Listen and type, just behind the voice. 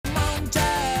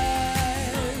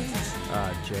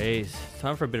Jeez,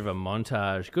 time for a bit of a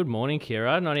montage. Good morning,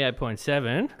 Kira,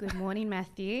 98.7. Good morning,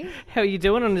 Matthew. How are you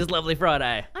doing on this lovely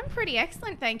Friday? I'm pretty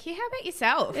excellent, thank you. How about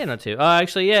yourself? Yeah, not too. Oh,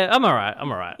 actually, yeah, I'm all right.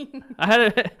 I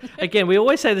had again, we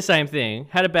always say the same thing.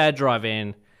 Had a bad drive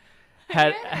in.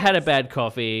 Had a bad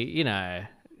coffee,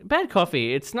 Bad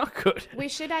coffee, it's not good. We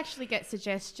should actually get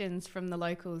suggestions from the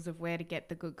locals of where to get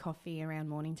the good coffee around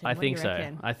Mornington. I What think do you so.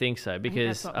 reckon? I think so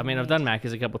because that's what I we mean, I've need. done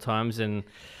Macca's a couple of times and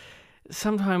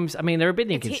sometimes, I mean, they're a bit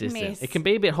It's hit and inconsistent. miss. It can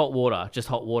be a bit hot water, just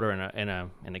hot water in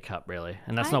a cup, really,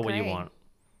 and that's I not what you agree. want.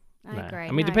 I No. agree.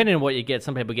 I mean, depending on what you get,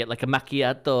 some people get like a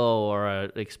macchiato or a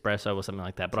espresso or something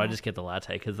like that. But I just get the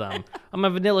latte because I'm a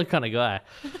vanilla kind of guy.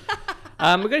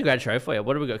 We've got a great show for you.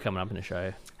 What have we got coming up in the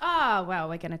show? Oh, well,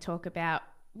 we're going to talk about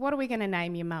what are we going to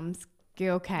name your mum's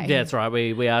girl cave? Yeah, that's right.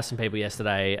 We asked some people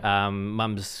yesterday.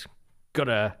 Mum's got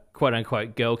a quote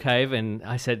unquote girl cave, and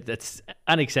I said that's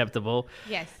unacceptable.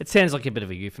 Yes. It sounds like a bit of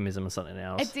a euphemism or something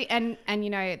else. And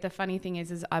the funny thing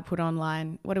is I put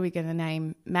online, what are we going to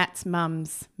name Matt's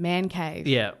mum's man cave?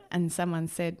 Yeah. And someone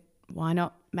said, why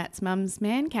not Matt's mum's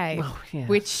man cave? Well, yeah.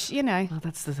 Which, Well,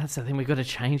 that's the thing. We've got to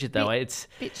change it though. It's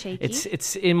bit cheeky.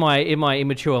 It's in my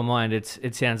immature mind.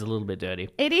 It sounds a little bit dirty.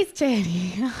 It is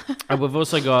dirty. And we've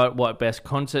also got what best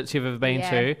concerts you've ever been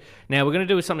Yeah. to. Now we're going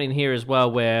to do something here as well,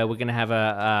 where we're going to have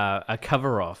a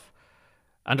cover off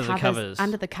under the covers.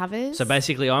 Under the covers. So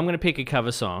basically, I'm going to pick a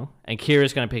cover song, and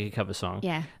Kira's going to pick a cover song.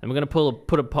 Yeah. And we're going to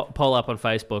put a poll up on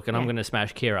Facebook, and I'm going to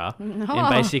smash Kira. Oh. And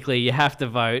basically, you have to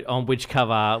vote on which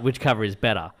cover is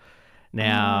better.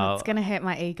 Now, it's going to hurt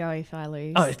my ego if I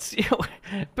lose. oh, it's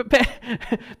but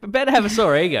better have a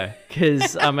sore ego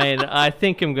because I mean I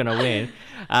think I'm going to win.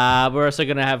 We're also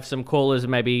going to have some callers.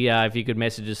 Maybe if you could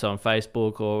message us on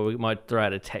Facebook, or we might throw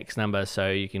out a text number so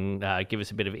you can give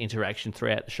us a bit of interaction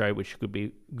throughout the show, which could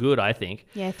be good, I think.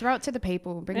 Yeah, throw it to the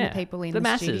people. Bring the people in the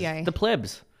masses, studio. the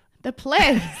plebs. The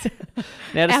plebs.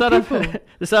 Now, to Our start, off, people.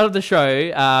 the start of the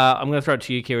show, I'm going to throw it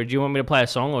to you, Kira. Do you want me to play a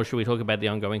song, or should we talk about the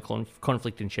ongoing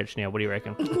conflict in Chechnya? What do you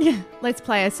reckon? Let's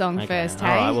play a song Okay, first, all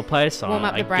hey? right, we'll play a song. Warm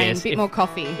up the I brain, guess, bit more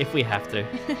coffee. if we have to.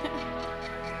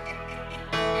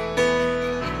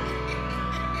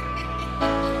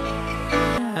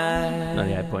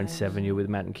 98.7, you're with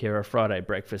Matt and Kira, Friday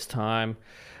breakfast time.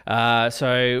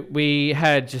 So we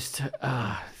had just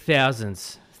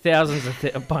thousands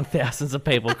upon thousands of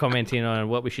people commenting on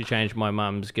what we should change my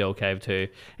mum's girl cave to.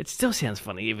 It still sounds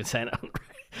funny even saying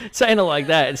it like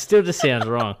that. It still just sounds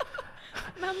wrong.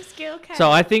 Mum's girl cave.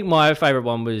 So I think my favourite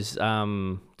one was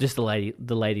just the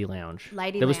lady lounge.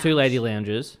 There was two lady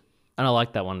lounges, and I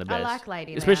like that one the best. I like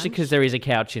lady especially lounge. because there is a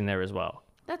couch in there as well.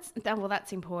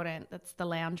 That's important. That's the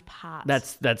lounge part.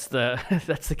 That's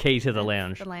the key to the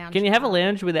lounge. the lounge Can you have a part.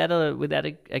 lounge without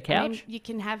a I couch? mean, you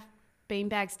can have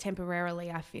beanbags temporarily,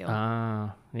 I feel.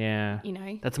 Ah, yeah.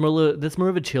 That's That's more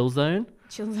of a chill zone.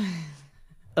 children.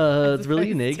 It's really opposed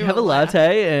unique. to Have a a lounge.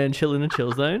 latte and chill in a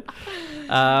chill zone.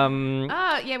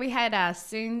 Oh, yeah, we had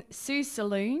Sue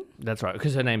Saloon. That's right,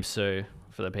 because her name's Sue.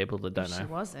 For the people that don't She know.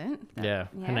 wasn't. but, Yeah,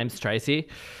 her name's Tracy.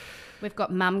 We've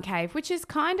got Mum Cave, which is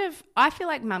kind of, I feel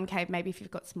like Mum Cave maybe if you've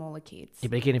got smaller kids. Yeah,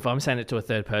 but again, if I'm saying it to a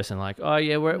third person, like, oh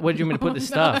yeah, where do you want me to put this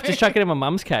stuff? Just chuck it in my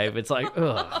mum's cave. It's like,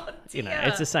 ugh,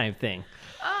 it's the same thing.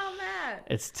 Oh, man.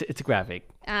 It's graphic.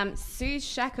 Sue's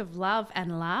Shack of Love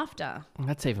and Laughter.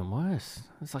 That's even worse.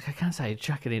 It's like I can't say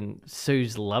chuck it in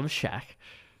Sue's Love Shack.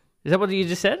 Is that what you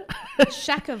just said?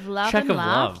 Shack of Love Shack and of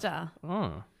Love. Laughter.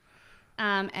 Oh,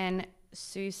 And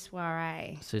Sue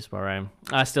Soiree. Sue's Soiree.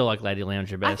 I still like Lady Lounge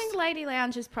the I best. think Lady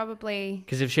Lounge is probably...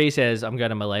 Because if she says I'm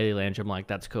going to my Lady Lounge, I'm like,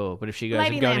 that's cool. But if she goes,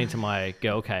 Lady I'm going Lounge. into my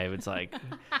girl cave, it's like,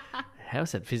 how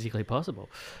is that physically possible?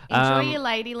 Enjoy your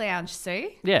Lady Lounge,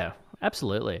 Sue. Yeah,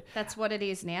 absolutely. That's what it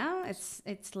is now.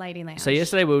 It's Lady Lounge. So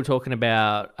yesterday we were talking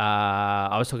about.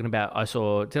 Was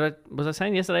I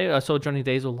saying yesterday I saw Johnny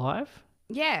Diesel live?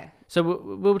 Yeah. So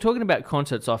we were talking about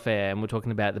concerts off air, and we're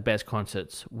talking about the best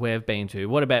concerts we've been to.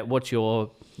 What's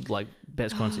your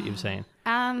best concert you've seen?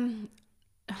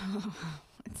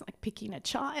 It's like picking a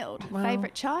child, Well,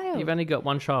 favorite child. You've only got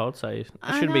one child, so it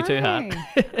I shouldn't be too hard.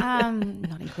 know.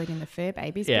 Not including the fur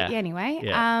babies, Yeah. but yeah, anyway.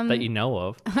 Yeah, that you know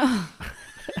of.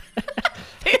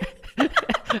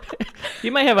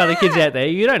 You may have other kids out there.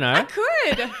 You don't know.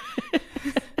 could.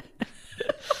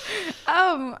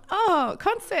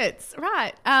 Concerts,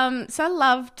 right. So I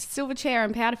loved Silverchair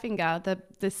and Powderfinger.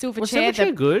 The silver Was chair,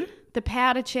 Silverchair good? the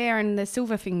powder chair and the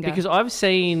Silverfinger. Because I've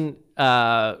seen.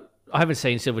 I haven't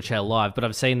seen Silverchair live, but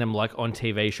I've seen them like on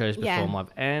TV shows Yeah. perform live,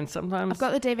 and sometimes I've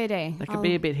got the DVD. they could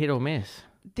be a bit hit or miss.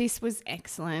 This was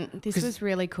excellent. This was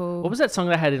really cool. What was that song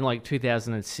they had in like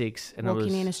 2006? And Walking it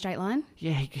was, in a Straight Line?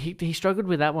 Yeah, he struggled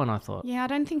with that one, I thought. Yeah, I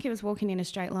don't think it was Walking in a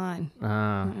Straight Line.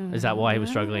 Is that why he was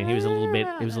struggling? He was a little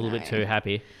bit too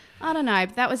happy. I don't know,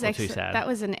 but that was too sad. that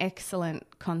was an excellent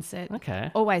concert.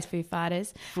 Okay. Always Foo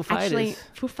Fighters. Foo Fighters. Actually,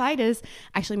 Foo Fighters.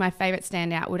 Actually, my favourite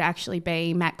standout would actually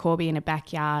be Matt Corby in a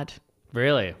backyard.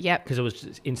 Really? Yep. Because it was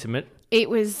just intimate. It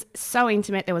was so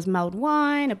intimate. There was mulled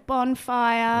wine, a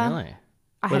bonfire. Really?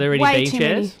 I Were had there any way bean too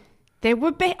chairs? many- There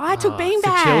were I took bean it's a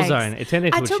bags. chill zone. It turned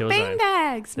into I a took chill bean zone.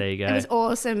 bags. There you go. It was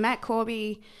awesome. Matt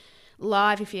Corby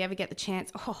live, if you ever get the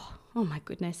chance. Oh my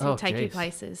goodness, he'll take you jeez.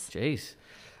 places. Jeez.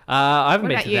 I haven't What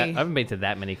been about to that. you? I haven't been to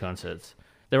that many concerts.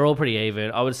 They're all pretty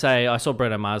even. I would say I saw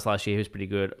Bruno Mars last year. He was pretty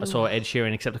good. I saw Ed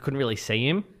Sheeran, except I couldn't really see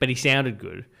him, but he sounded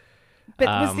good. But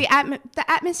was the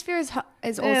atmosphere is also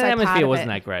The part atmosphere of wasn't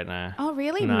it. that great, no. Oh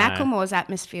really? No. Macklemore's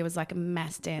atmosphere was like a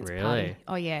mass dance Really? party.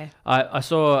 Oh yeah. I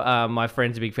saw my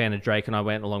friend's a big fan of Drake, and I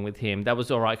went along with him. That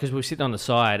was all right because we were sitting on the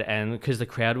side, and because the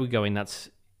crowd were going nuts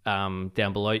down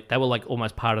below, they were like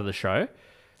almost part of the show.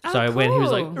 Oh, So when he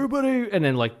was like, cool. everybody, and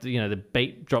then like, the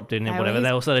beat dropped in and They whatever, were they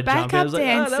all started backup jumping. I was like,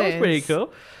 oh, that was pretty dancers.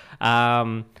 cool.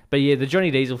 But yeah, the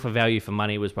Johnny Diesel for value for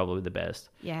money was probably the best.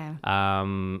 Yeah.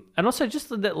 And also just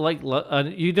that, like,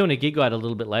 you're doing a gig guide a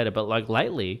little bit later, but like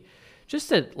lately,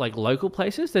 just at like local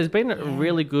places, there's been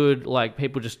really good, like,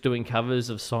 people just doing covers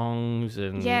of songs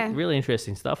and Yeah. really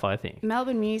interesting stuff, I think.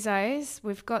 Melbourne Musos,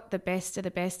 we've got the best of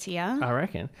the best here. I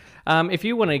reckon. If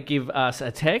you want to give us a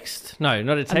text, no,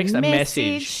 not a text, a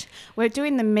message. We're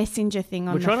doing the messenger thing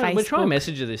on We're the trying Facebook. to, we're trying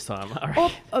messenger this time. I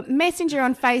reckon. Or messenger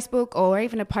on Facebook, or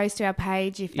even a post to our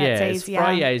page if that's Yeah, it's easier.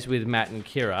 Fridays with Matt and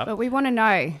Kira. But we want to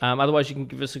know, Otherwise, you can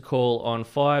give us a call on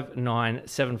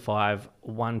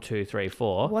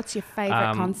 59751234. what's your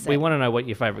favourite concert? We want to know what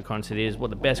your favourite concert is, what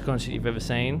the best concert you've ever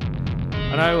seen.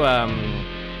 I know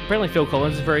apparently Phil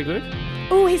Collins is very good.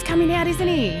 Oh, he's coming out, isn't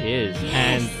he? He is.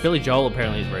 And Billy Joel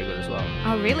apparently is very good as well.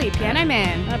 Oh, really? Piano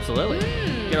Man. Absolutely.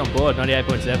 Get on board.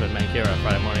 98.7, Matt and Kira,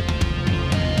 Friday morning.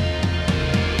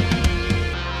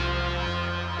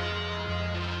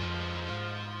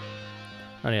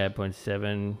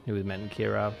 .7 with Matt and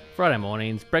Kira. Friday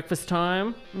mornings, breakfast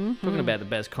time. Talking about the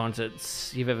best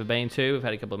concerts you've ever been to. We've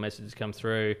had a couple of messages come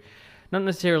through. Not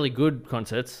necessarily good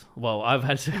concerts. Well, I've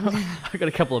got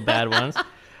a couple of bad ones.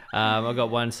 I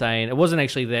got one saying it wasn't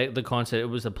actually the concert. It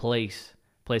was the Police.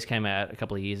 Police came out a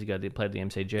couple of years ago. They played the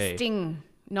MCG. Sting,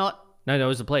 not No, it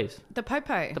was the Police. the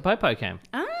Popo. The Popo came.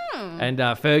 Oh. And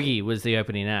Fergie was the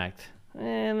opening act.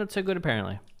 Not so good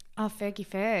apparently. Oh, Fergie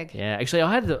Ferg. Yeah, actually,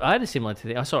 I had a similar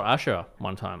thing. I saw Usher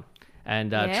one time,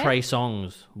 and Yeah? Trey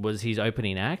Songz was his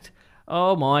opening act.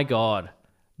 Oh my god,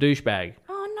 douchebag,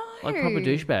 Oh, no. like proper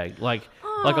douchebag. Like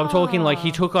I'm talking like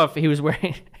he took off. He was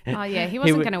wearing. Oh, yeah, he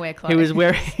wasn't going to wear clothes. He was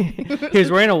wearing. he was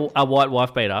wearing a white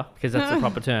wife beater because that's the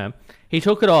proper term. He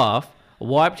took it off,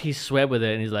 wiped his sweat with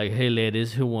it, and he's like, "Hey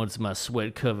ladies, who wants my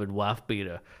sweat covered wife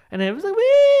beater?" And it was like,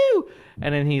 "Woo!"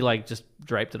 And then he like just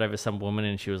draped it over some woman,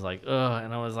 and she was like, "Ugh,"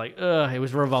 and I was like, "Ugh." It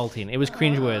was revolting. It was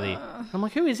cringeworthy. I'm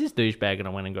like, "Who is this douchebag?" And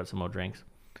I went and got some more drinks.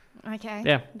 Okay.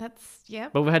 Yeah. That's,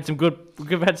 yep. But we've had some good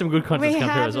concerts We come through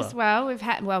have as well. We've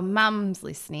had, Mum's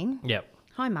listening. Yep.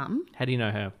 Hi, Mum. How do you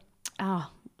know her? Oh,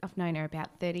 I've known her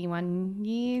about 31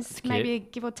 years, cute. maybe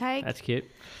give or take. That's cute.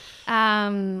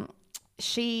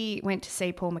 She went to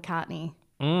see Paul McCartney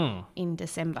in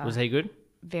December. Was he good?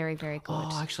 Very, very good.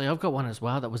 Oh, actually, I've got one as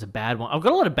well. That was a bad one. I've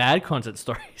got a lot of bad concert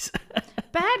stories.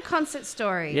 Bad concert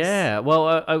stories. Yeah,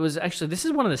 well, I was actually, this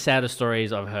is one of the saddest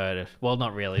stories I've heard. Well,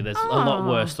 not really. There's a lot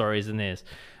worse stories than this.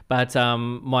 But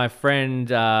my friend,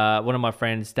 one of my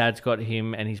friends' dad's got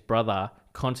him and his brother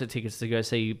concert tickets to go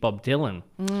see Bob Dylan.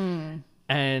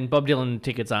 And Bob Dylan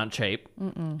tickets aren't cheap.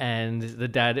 And the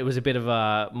dad, it was a bit of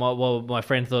a, my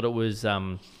friend thought it was,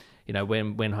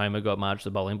 when Homer got Marge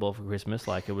the bowling ball for Christmas,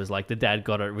 like it was like the dad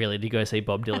got it really to go see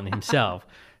Bob Dylan himself.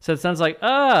 So it sounds like,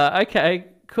 okay,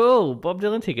 cool, Bob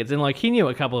Dylan tickets. And like he knew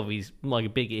a couple of his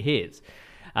like bigger hits.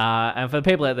 And for the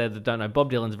people out there that don't know,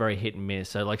 Bob Dylan's very hit and miss.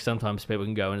 So like sometimes people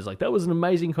can go and it's like, that was an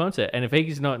amazing concert. And if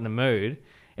he's not in the mood,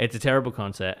 it's a terrible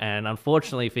concert. And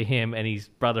unfortunately for him and his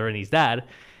brother and his dad,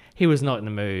 he was not in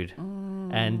the mood.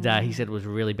 And he said it was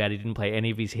really bad. He didn't play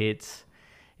any of his hits.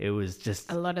 It was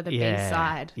just A lot of the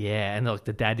B-side. Yeah, and like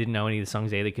the dad didn't know any of the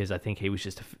songs either because I think he was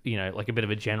just like a bit of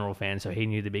a general fan, so he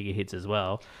knew the bigger hits as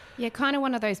well. Yeah, kind of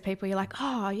one of those people you're like,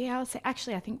 oh, yeah, I'll say,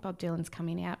 actually, I think Bob Dylan's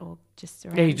coming out or just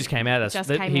around. Yeah, he just came out. He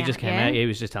just came out. yeah? He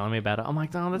was just telling me about it. I'm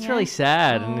like, oh, that's really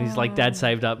sad. And he's like, dad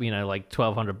saved up, like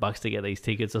 $1,200 to get these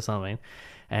tickets or something,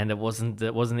 and it wasn't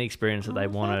the experience that they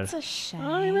wanted. That's a shame.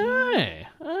 I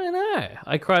know.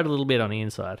 I cried a little bit on the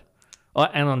inside. Oh,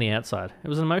 and on the outside. It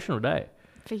was an emotional day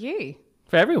For you.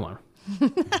 for everyone.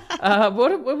 What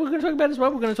we're going to talk about as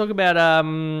well? We're going to talk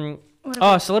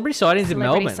about celebrity sightings in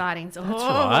Celebrity Melbourne. sightings. That's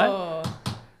right.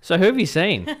 So who have you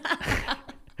seen?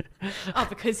 Oh,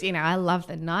 because, I love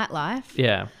the nightlife.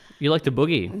 Yeah. You like the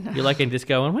boogie. You like in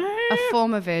disco and... A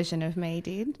former version of me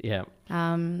did. Yeah.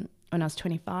 When I was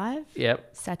 25.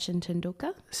 Yep. Sachin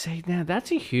Tendulkar. See, now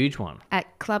that's a huge one.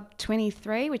 At Club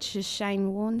 23, which is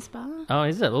Shane Warne's bar. Oh,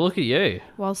 is it? Well, look at you.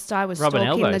 Whilst I was Rubbing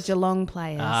stalking elbows. the Geelong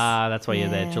players. Ah, that's why you're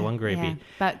there, Geelong groupie. Yeah.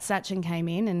 But Sachin came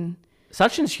in and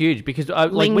Sachin's huge because...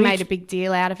 Ling made a big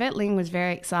deal out of it. Ling was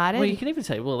very excited. Well, you can even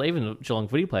say, even Geelong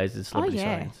footy players is celebrity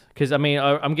sightings. yeah. Because,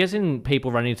 I'm guessing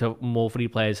people run into more footy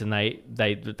players than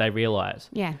they realise.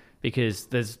 Yeah. Because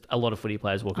there's a lot of footy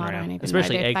players walking I around. don't even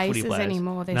Especially know their egg footy faces players.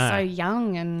 anymore. They're No. so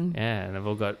young and... Yeah, and they've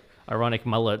all got ironic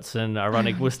mullets and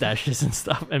ironic moustaches and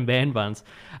stuff and band buns.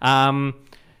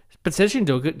 But Sachin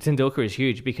Tendulkar is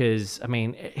huge because,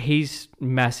 he's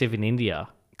massive in India.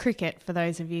 Cricket, for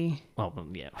those of you. Well,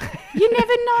 yeah. You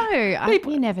never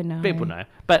know. You never know. People know.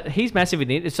 But he's massive in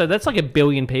India. So that's like 1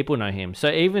 billion people know him.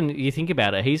 So even you think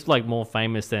about it, he's like more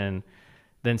famous than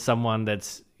someone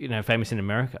that's, famous in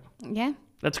America. Yeah,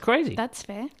 That's crazy. that's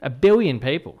fair. 1 billion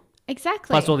people.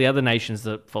 Exactly. Plus all the other nations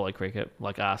that follow cricket,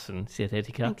 like us and South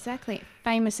Africa. Exactly.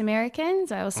 Famous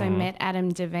Americans. I also met Adam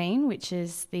Devine, which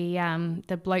is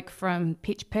the bloke from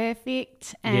Pitch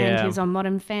Perfect, and Yeah. he's on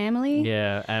Modern Family.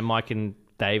 Yeah, and Mike and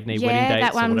Dave need Yeah, wedding dates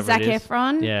that or one, whatever Zac it is.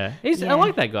 Efron. Yeah. I Yeah.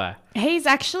 like that guy. He's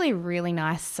actually really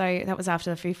nice. So that was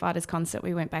after the Foo Fighters concert.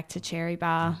 We went back to Cherry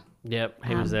Bar, Yep,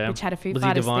 he was there. which had a Foo Was he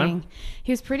Fighters divine? thing.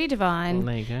 He was pretty divine. Well,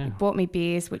 there you go. Bought me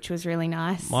beers, which was really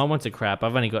nice. Mine went to crap.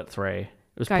 I've only got 3. It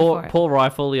was Go Paul, for it. Paul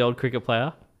Rifle, the old cricket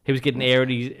player. He was getting air at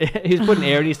his, he was putting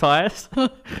air at his tyres.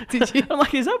 Did you? I'm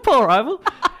like, is that Paul Rifle?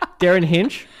 Darren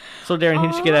Hinch. Saw Darren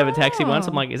Hinch get out of a taxi once.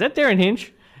 I'm like, is that Darren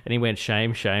Hinch? And he went,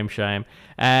 shame, shame, shame.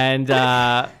 And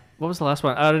what was the last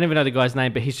one? I don't even know the guy's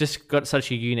name, but he's just got such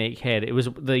a unique head. It was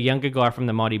the younger guy from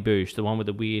the Mighty Boosh, the one with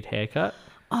the weird haircut.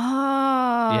 Oh,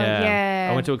 yeah.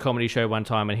 I went to a comedy show one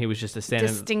time and he was just standing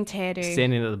Distinct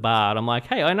hairdo. at the bar. And I'm like,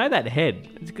 hey, I know that head.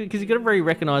 It's good because he's got a very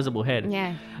recognisable head.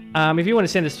 Yeah. If you want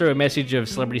to send us through a message of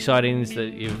celebrity sightings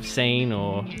that you've seen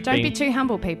or... Don't be too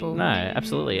humble, people. No,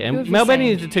 absolutely. Who And have you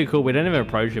Melbournians are too cool. We don't even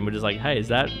approach him. We're just like, hey, is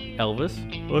that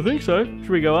Elvis? Well, I think so. Should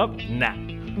we go up? Nah.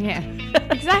 Yeah.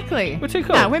 Exactly. We're too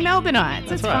cool. No, we're Melbourneites.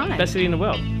 That's it's right. fine. Best city in the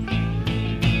world.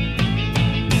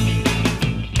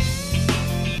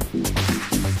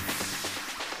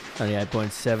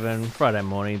 .7 Friday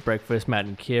morning breakfast. Matt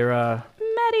and Kira.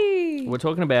 Maddie. We're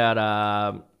talking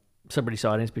about celebrity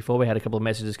sightings. Before we had a couple of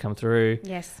messages come through.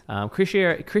 Yes.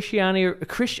 Cristiano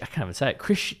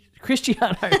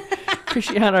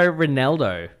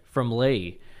Ronaldo from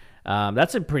Lee.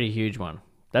 That's a pretty huge one.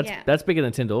 That's bigger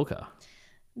than Tendulkar.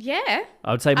 Yeah.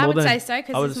 I would say more I would than say so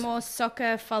because there's more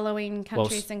soccer following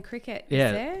countries than cricket. yeah.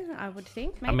 Is there? I would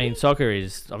think. Maybe. I mean, soccer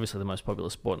is obviously the most popular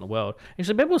sport in the world.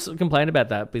 Actually, people complain about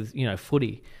that with,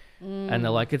 footy. And they're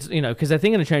like, it's, because they're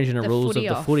thinking of changing the rules of footy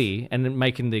the off. footy and then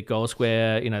making the goal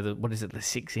square, the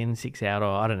 6 in, 6 out, or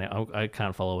I don't know. I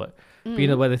can't follow it. But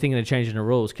the way they're thinking of changing the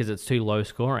rules because it's too low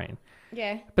scoring.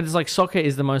 Yeah. But it's like soccer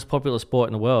is the most popular sport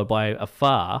in the world by a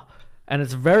far. And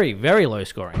it's very, very low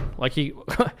scoring. Like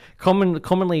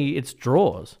commonly it's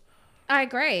draws. I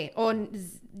agree. Or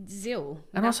zil.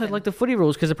 And also Nothing. like the footy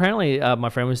rules, because apparently my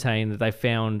friend was saying that they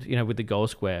found, with the goal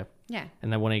square, Yeah.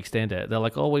 and they want to extend it. They're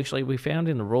like, oh, actually, we found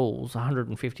in the rules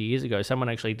 150 years ago, someone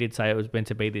actually did say it was meant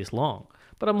to be this long.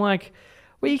 But I'm like,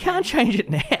 well, you can't change it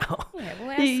now. Yeah, well,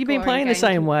 our You've been scoring playing the game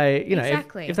same can- way.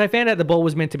 Exactly. If they found out the ball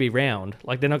was meant to be round,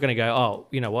 like they're not going to go, oh,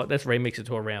 you know what, let's remix it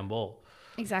to a round ball.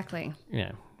 Exactly.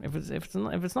 If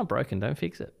it's not broken, don't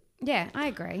fix it. Yeah, I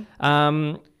agree.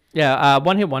 One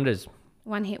hit wonders.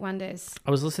 One hit wonders.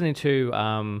 I was listening to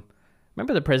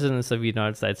remember the presidents of the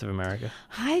United States of America?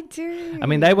 I do. I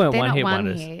mean, they weren't They're one not hit one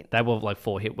wonders. hit. They were like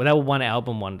 4 hit. Well, they were one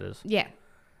album wonders. Yeah.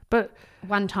 But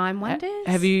One time wonders.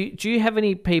 do you have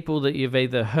any people that you've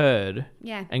either heard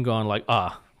Yeah. and gone like,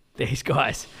 these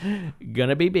guys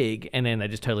gonna be big, and then they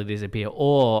just totally disappear,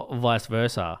 or vice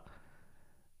versa?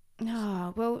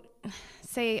 Oh, well,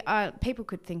 see, people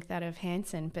could think that of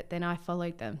Hanson, but then I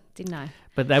followed them, didn't I?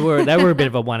 But they were a bit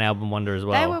of a one album wonder as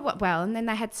well. They were, well, and then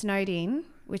they had Snowed In,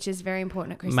 which is very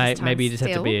important at Christmas time. Maybe you just have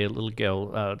to still. be a little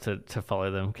girl to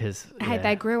follow them, because Hey,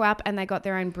 they grew up and they got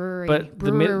their own brewery. But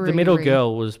the middle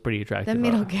girl was pretty attractive. The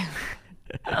middle right?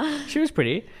 girl. She was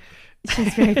pretty.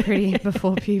 She's very pretty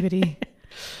before puberty.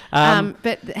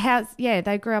 But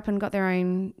they grew up and got their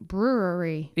own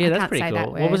brewery. Yeah, I that's can't pretty say cool.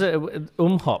 that word. What was it?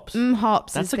 Hops.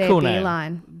 Hops That's is a their cool beer name.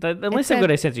 line. At least they've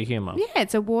got a sense of humour. Yeah,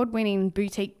 it's award-winning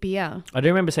boutique beer. I do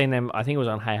remember seeing them. I think it was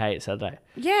on Hey Hey Saturday.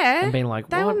 Yeah. And being like,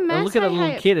 they what? were Oh, massive. look at that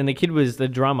little kid. And the kid was the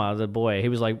drummer, the boy. He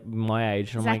was like my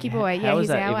age. And I'm Zachy like, boy. how Yeah, is he's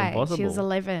that our even age. possible? He was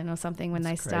 11 or something when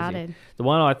they Crazy. started. The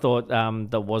one I thought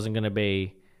that wasn't going to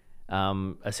be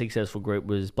a successful group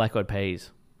was Black Eyed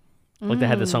Peas. Like they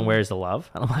had the song "Where Is the Love,"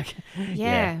 and I'm like,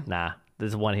 Yeah. nah,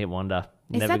 there's a one-hit wonder.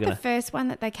 Is Never that gonna. the first one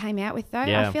that they came out with, though?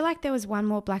 Yeah. I feel like there was one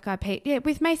more Black Eyed Peas. Yeah,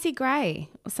 with Macy Gray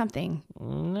or something.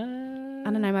 No, I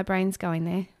don't know. My brain's going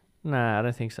there. nah, I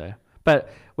don't think so.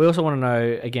 But we also want to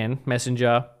know, again,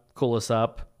 Messenger, call us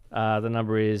up. The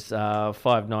number is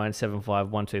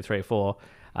 59751234.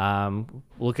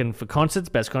 Looking for concerts,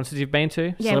 best concerts you've been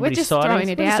to. Yeah, Celebrity we're just sightings. throwing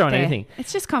it We're just out throwing there. anything.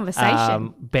 It's just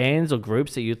conversation. Bands or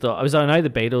groups that you thought, I know the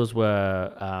Beatles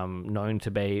were known to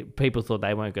be, people thought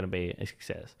they weren't going to be a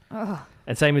success. Oh.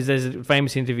 And same as there's a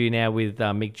famous interview now with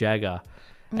Mick Jagger.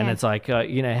 And Yeah. it's like,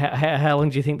 how long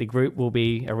do you think the group will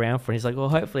be around for? And he's like, well,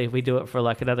 hopefully if we do it for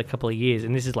like another couple of years.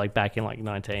 And this is like back in like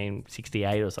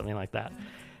 1968 or something like that.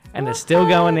 And they're still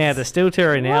going now. They're still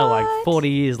touring now, like What? 40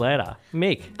 years later.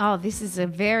 Mick. Oh, this is a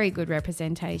very good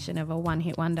representation of a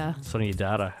one-hit wonder. Sonia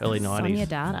Data, early 90s. Sonia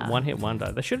Data. One hit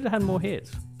wonder. They should have had more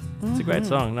hits. It's a great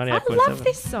song, 98.7. I love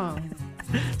this song.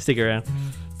 Stick around.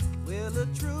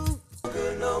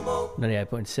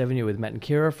 98.7, you're with Matt and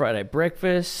Kira, Friday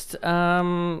Breakfast.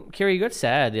 Kira, you got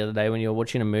sad the other day when you were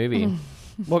watching a movie.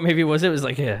 What movie was it? It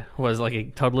was like a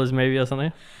toddler's movie or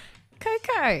something?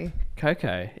 Coco.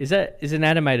 Coco. Is an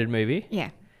animated movie? Yeah.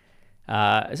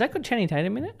 Is that got Channing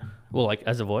Tatum in it? Well, like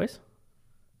as a voice?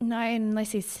 No,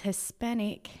 unless he's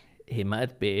Hispanic. He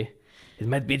might be. It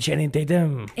might be Channing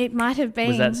Tatum. It might have been.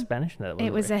 Was that Spanish? No,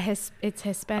 It was really. it's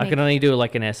Hispanic. I can only do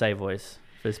like an essay voice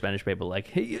for Spanish people. Like,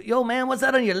 hey, yo, man, what's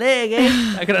that on your leg,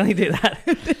 eh? I can only do that.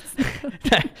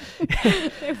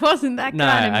 It wasn't that No,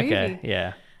 kind of movie. okay,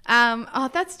 yeah.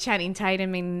 That's Channing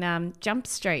Tatum in Jump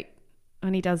Street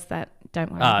when he does that. Don't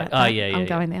worry about that. I'm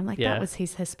going there. I'm like, yeah. that was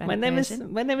his Hispanic My name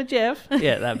version. is Jeff.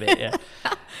 Yeah, that bit. Yeah.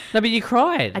 No, but you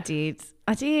cried. I did.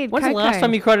 When's the last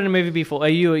time you cried in a movie before?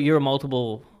 You're a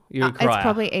crier. It's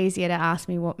probably easier to ask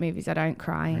me what movies I don't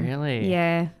cry in. Really?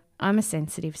 Yeah. I'm a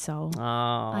sensitive soul. Oh.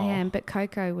 I am. But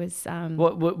Coco was...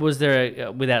 What was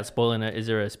there? Without spoiling it, is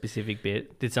there a specific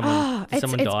bit? Did someone die? It's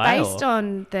based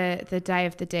on the Day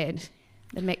of the Dead,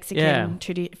 the Mexican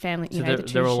family. So the they're all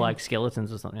tradition. like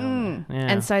skeletons or something. aren't they? Yeah.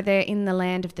 And so they're in the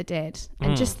land of the dead,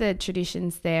 and just the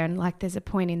traditions there. And like, there's a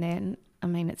point in there, and I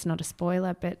mean, it's not a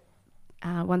spoiler, but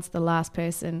once the last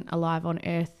person alive on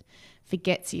Earth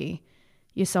forgets you,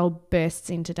 your soul bursts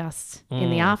into dust in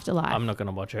the afterlife. I'm not going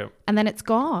to watch it. And then it's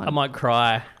gone. I might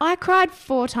cry. I cried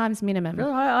 4 times minimum. Really?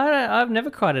 I've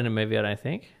never cried in a movie, I don't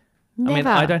think. Never. I mean,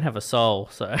 I don't have a soul,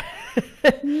 so...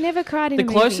 Never cried in The a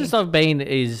movie. closest I've been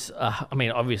is,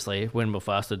 obviously, when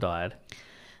Mufasa died.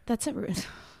 That's a...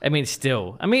 I mean,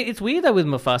 still. I mean, it's weird, though, with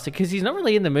Mufasa, because he's not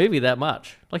really in the movie that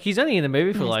much. Like, he's only in the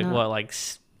movie for, No, he's not.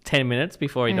 10 minutes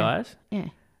before he dies? Yeah.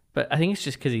 But I think it's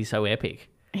just because he's so epic.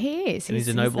 He is. And he's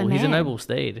a the noble man.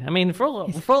 steed. I mean, for all I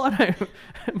know,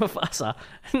 Mufasa,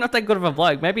 not that good of a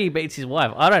bloke. Maybe he beats his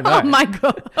wife. I don't know. Oh my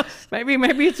god. Maybe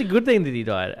it's a good thing that he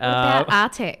died. What about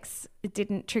Artex? It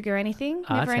didn't trigger anything.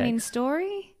 Never ending Artax?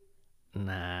 story.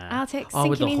 Nah. Artex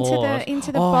With sinking the horse.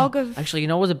 into the bog of. Actually, you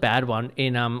know what was a bad one?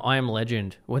 In I Am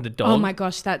Legend, when the dog... Oh my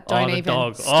gosh, that don't the even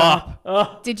dog. stop.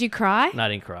 Oh. Did you cry? No, I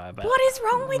didn't cry. But What is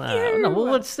wrong with you? No,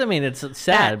 well, it's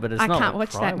sad, but it's I not can't like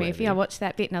watch that movie. cry-worthy. I watched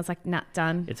that bit and I was like, nah,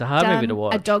 done. It's a hard movie to Done.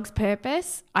 watch. A Dog's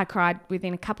Purpose. I cried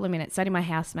within a couple of minutes. So did my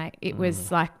housemate. It was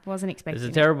like, wasn't expecting There's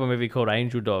a it. terrible movie called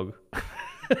Angel Dog.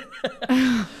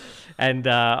 And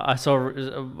I saw,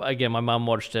 again, my mum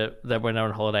watched it. They went on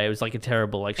holiday. It was like a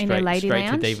terrible, like In a straight lady to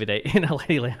lounge? DVD in a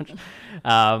lady lounge.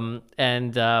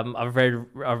 I've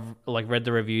read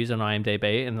the reviews on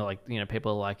IMDb, and they're like,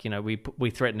 people are like, we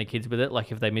threaten the kids with it.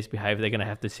 Like if they misbehave, they're gonna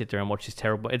have to sit there and watch this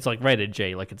terrible. It's like rated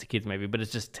G, like it's a kids movie, but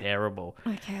it's just terrible.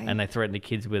 Okay. And they threaten the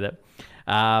kids with it.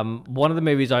 One of the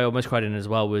movies I almost cried in as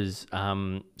well was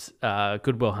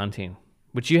Good Will Hunting,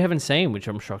 which you haven't seen, which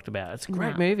I'm shocked about. It's a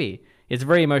great movie. It's a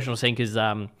very emotional scene because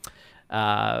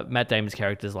Matt Damon's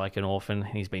character is like an orphan. And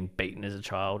he's been beaten as a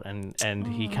child, and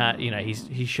he can't.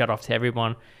 He's shut off to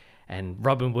everyone. And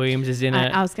Robin Williams is in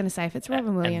it. I was going to say, if it's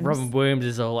Robin Williams. And Robin Williams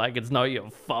is all like, "It's not your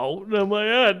fault." And I'm like,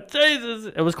 "Oh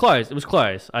Jesus!" It was close. It was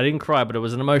close. I didn't cry, but it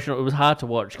was an emotional. It was hard to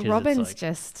watch. Robin's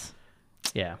just...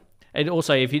 Yeah. And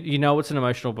also, if you know it's an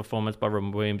emotional performance by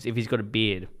Robin Williams, if he's got a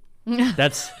beard.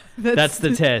 That's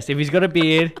the test. If he's got a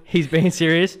beard, he's being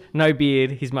serious. No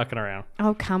beard, he's mucking around.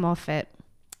 Oh, come off it.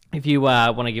 If you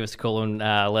want to give us a call and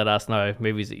let us know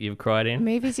movies that you've cried in.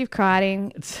 Movies you've cried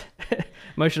in. It's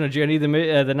Emotional Journey.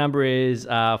 The number is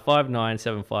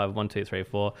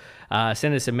 59751234.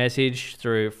 Send us a message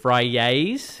through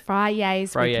Fridays With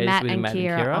Matt and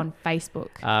Kira on Facebook.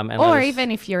 Or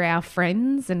even if you're our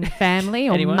friends and family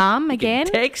or mum again.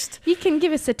 Text. You can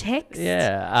give us a text.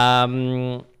 Yeah.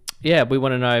 Yeah, we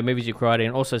want to know movies you cried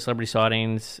in. Also celebrity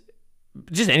sightings.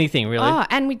 Just anything, really. Oh,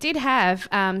 and we did have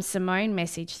Simone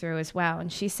message through as well. And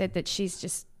she said that she's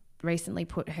just recently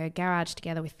put her garage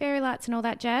together with fairy lights and all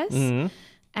that jazz. Mm-hmm.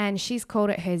 And she's called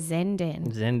it her Zen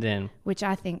Den. Zen Den. Which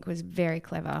I think was very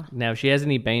clever. Now, if she has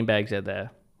any beanbags out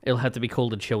there, it'll have to be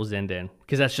called a chill Zen Den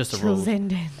because that's just a Chill rule. Zen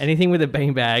Den. Anything with a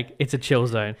beanbag, it's a chill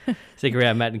zone. Stick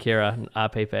around, Matt and Kira,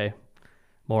 RPP.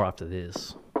 More after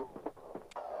this.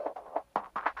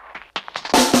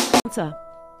 What's up?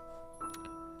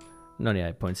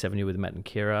 98.7 you with Matt and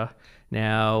Kira.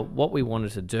 Now, what we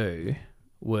wanted to do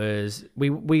was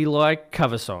we like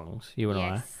cover songs, you and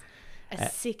Yes. A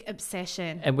sick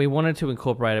obsession. and we wanted to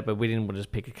incorporate it, but we didn't want to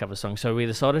just pick a cover song. So we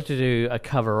decided to do a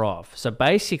cover off. So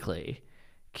basically,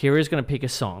 Kira's going to pick a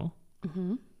song.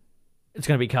 Mm-hmm. It's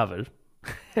going to be covered.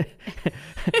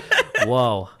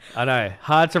 Whoa, I know.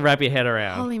 Hard to wrap your head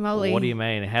around. Holy moly. What do you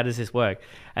mean? How does this work?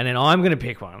 And then I'm going to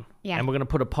pick one. Yeah. And we're going to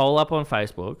put a poll up on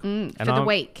Facebook. For the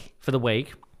week. For the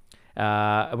week.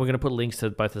 And we're going to put links to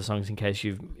both the songs in case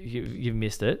you've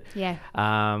missed it. Yeah.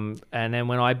 And then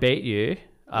when I beat you,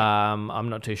 I'm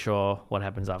not too sure what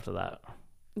happens after that.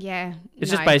 Yeah.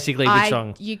 It's just basically which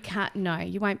song. You can't. No,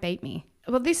 you won't beat me.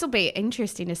 Well, this will be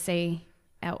interesting to see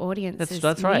our audience's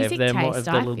That's right. If music they're taste,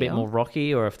 a little bit more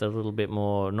rocky, or if they're a little bit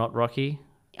more not rocky.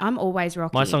 I'm always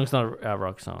rocky. My song's not a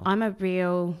rock song. I'm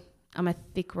a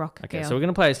thick rock girl. Okay, so we're going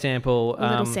to play a sample. A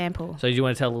little sample. So do you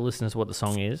want to tell the listeners what the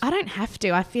song is? I don't have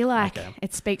to. I feel like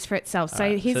it speaks for itself. So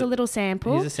right, here's a little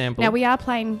sample. Here's a sample. Now we are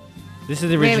playing. This is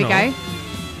the original. There we go.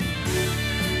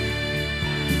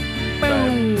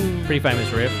 So, pretty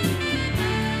famous riff.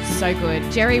 So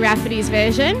good. Jerry Rafferty's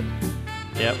version.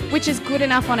 Yep. Which is good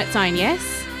enough on its own,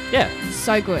 yes? Yeah.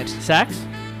 So good. Sax?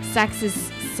 Sax is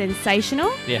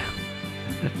sensational. Yeah.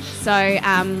 So,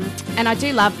 and I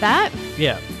do love that.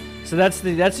 Yeah. So that's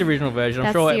the original version. I'm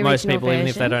That's sure the most original people, even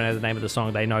if they version. don't know the name of the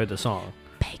song, they know the song.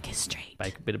 Baker Street.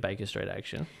 Bit of Baker Street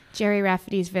action. Jerry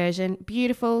Rafferty's version.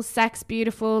 Beautiful. Sax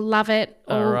beautiful. Love it.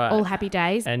 All happy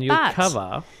days. And your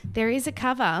cover. There is a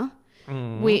cover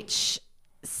which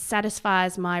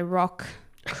satisfies my rock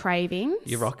cravings.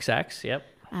 Your rock sax, yep.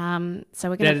 So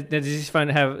we're going to... Does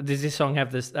this song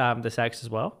have this the sax as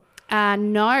well?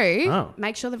 No. Oh.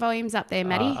 Make sure the volume's up there,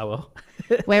 Maddie. I will.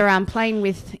 We're playing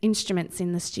with instruments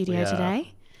in the studio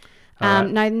today.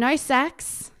 Right. No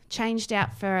sax. Changed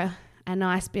out for a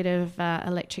nice bit of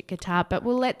electric guitar, but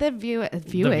we'll let the viewers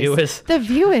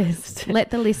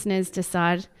let the listeners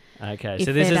decide. Okay,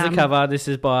 so this is the cover. This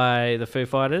is by the Foo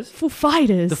Fighters. Foo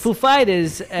Fighters. The Foo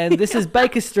Fighters, and this is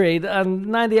Baker Street on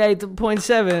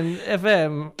 98.7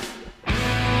 FM.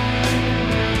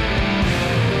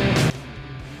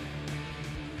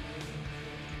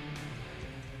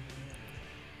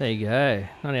 There you go,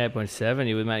 98.7.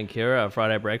 You with Matt and Kira at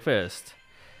Friday Breakfast.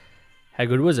 How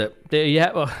good was it?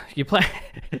 You play.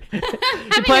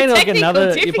 You're playing like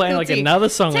another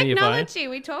song on your phone. Technology.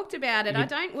 We talked about it. I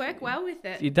don't work well with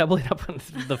it. You're doubling up on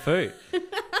the food.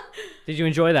 Did you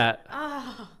enjoy that?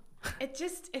 Oh, it's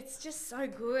just so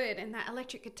good, and that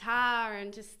electric guitar,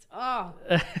 and just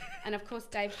and of course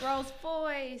Dave Grohl's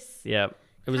voice. Yeah,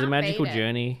 it was a magical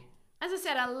journey. As I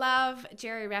said, I love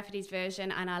Jerry Rafferty's version,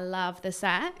 and I love the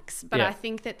sax, but I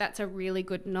think that that's a really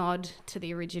good nod to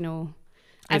the original.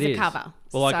 As a cover.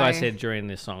 Well, like I said during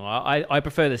this song, I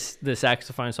prefer the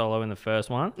saxophone solo in the first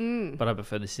one, but I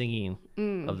prefer the singing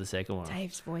of the second one.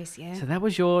 Dave's voice, yeah. So that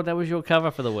was your cover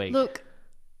for the week. Look,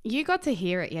 you got to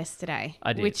hear it yesterday.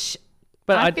 I did. Which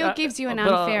I feel gives you an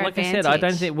unfair advantage. Like I said, I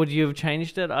don't think, would you have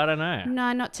changed it? I don't know.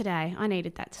 No, not today. I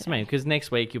needed that today. I mean, because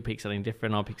next week you'll pick something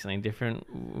different, I'll pick something different.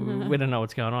 We don't know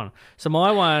what's going on. So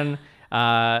my one,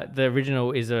 the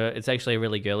original it's actually a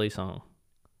really girly song.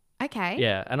 Okay.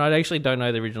 Yeah, and I actually don't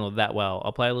know the original that well.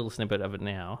 I'll play a little snippet of it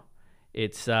now.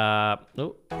 It's Touched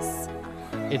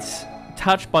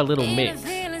by Little Mix.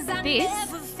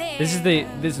 This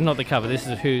is not the cover. That's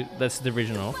the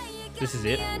original. This is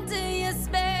it.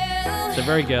 So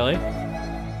very girly.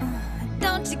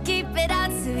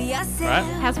 Right?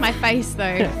 How's my face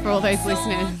though for all those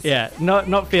listeners? Yeah,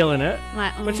 not feeling it,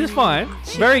 which is fine.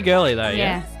 Very girly though.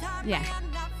 Yeah. Yeah.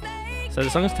 So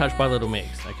the song is Touched by Little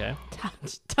Mix. Okay.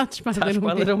 Touch my Touch little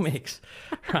My mix. Little Mix.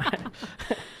 Right.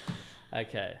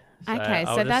 Okay.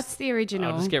 So that's the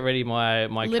original. I'll just get ready my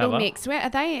Little cover. Mix. Where are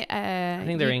they? I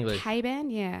think they're UK English.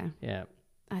 band. Yeah. Yeah.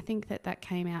 I think that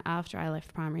came out after I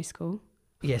left primary school.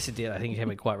 Yes, it did. I think it came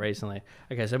out quite recently.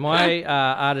 Okay, so my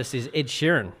artist is Ed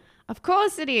Sheeran. Of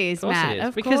course it is, Of course Matt. it is.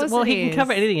 Of Because, course well, it he is. can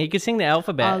cover anything. He can sing the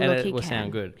alphabet and look, it he will can.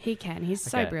 sound good. He can. He's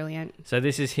so Okay. brilliant. So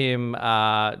this is him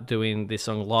doing this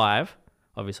song live,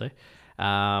 obviously.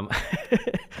 And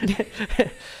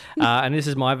this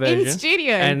is my version. In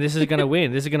studio. And this is going to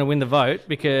win. This is going to win the vote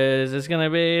because it's going to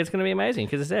be amazing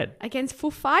because it's Ed. Against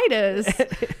Foo Fighters.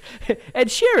 Ed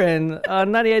Sheeran on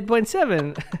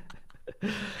 98.7.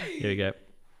 Here we go.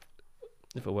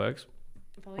 If it works.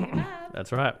 Volume up.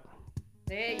 That's right.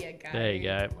 There you go. There you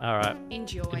go. All right.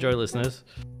 Enjoy. Enjoy, listeners.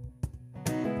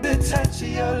 The touch of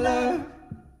your love.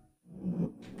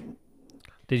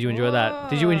 Did you enjoy that?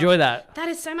 Did you enjoy that? That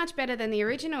is so much better than the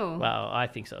original. Well, I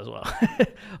think so as well.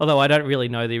 Although I don't really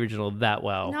know the original that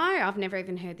well. No, I've never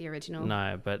even heard the original.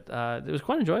 No, but it was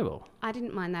quite enjoyable. I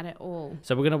didn't mind that at all.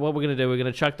 So what we're gonna do? We're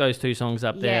gonna chuck those two songs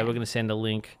up there. Yeah. We're gonna send a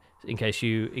link in case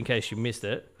you missed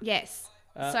it. Yes.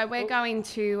 So we're going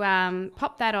to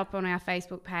pop that up on our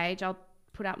Facebook page. I'll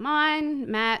put up mine,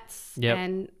 Matt's, Yep.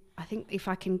 and I think if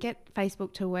I can get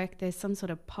Facebook to work, there's some sort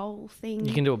of poll thing.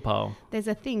 You can do a poll. There's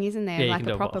a thing, isn't there? Yeah, you like can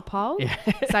do a a proper poll. poll. Yeah.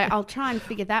 So I'll try and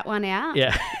figure that one out.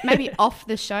 Yeah. Maybe off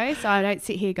the show so I don't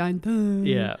sit here going, "Duh."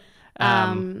 Yeah.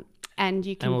 And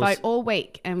you can we'll vote all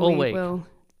week and all we week. will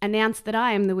announce that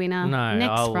I am the winner No,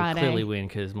 next I'll Friday. clearly win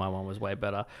because my one was way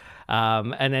better.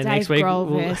 And then Dave next week, Grohl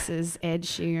we'll- versus Ed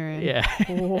Sheeran. yeah.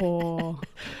 Oh.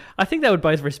 I think they would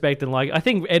both respect and like. I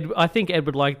think Ed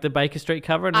would like the Baker Street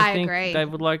cover, and I think agree. Dave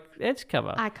would like Ed's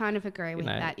cover. I kind of agree with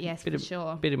know, that, yes, bit for of,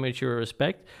 sure. Bit of mutual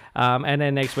respect. And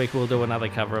then next week we'll do another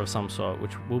cover of some sort,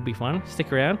 which will be fun.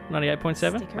 Stick around. 98.7.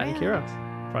 Stick Matt and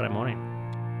Kira. Friday morning.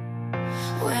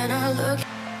 When I look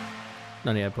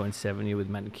 98.7. You're with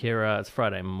Matt and Kira. It's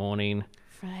Friday morning.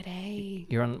 Friday.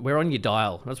 We're on your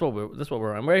dial. That's what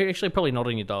we're on. We're actually probably not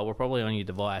on your dial. We're probably on your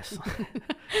device.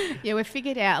 Yeah, we've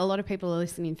figured out a lot of people are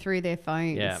listening through their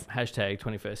phones. Yeah. Hashtag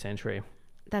 21st century.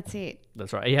 That's it.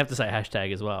 That's right. You have to say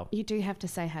hashtag as well. You do have to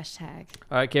say hashtag.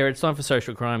 All right, Kira. It's time for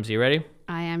social crimes. Are you ready?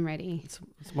 I am ready. It's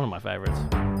one of my favorites.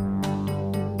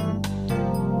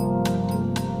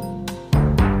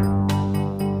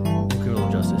 The criminal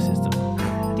justice system.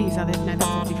 These are that's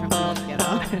a different one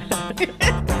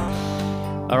altogether.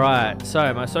 All right.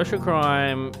 So my social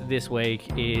crime this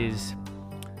week is.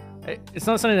 It's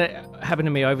not something that happened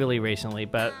to me overly recently,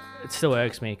 but it still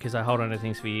irks me because I hold on to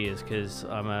things for years because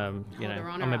I'm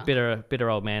I'm a bitter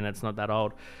old man that's not that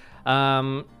old.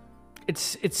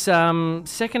 It's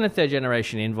second and third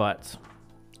generation invites.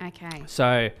 Okay.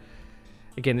 So,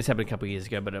 again, this happened a couple of years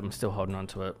ago, but I'm still holding on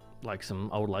to it like some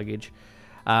old luggage.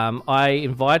 I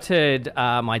invited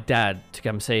my dad to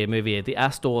come see a movie at the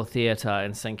Astor Theatre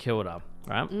in St Kilda,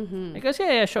 right? Mm-hmm. He goes,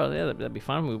 yeah, sure, yeah, that'd be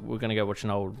fun. We're going to go watch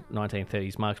an old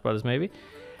 1930s Marx Brothers movie.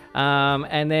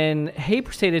 And then he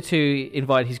proceeded to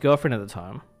invite his girlfriend at the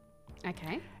time.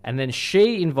 Okay. And then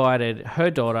she invited her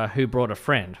daughter, who brought a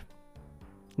friend.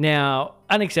 Now,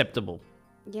 unacceptable.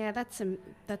 Yeah, that's a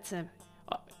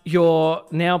Your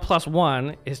now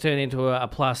 +1 is turned into a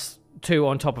 +2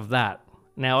 on top of that.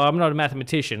 Now, I'm not a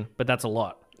mathematician, but that's a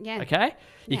lot. Yeah. Okay?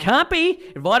 You Yeah. can't be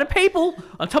inviting people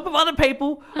on top of other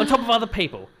people on top of other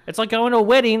people. It's like going to a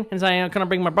wedding and saying, can I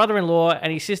bring my brother-in-law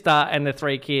and his sister and their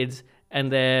 3 kids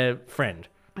and their friend?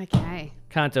 okay.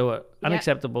 Can't do it.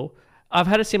 Unacceptable. I've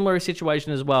had a similar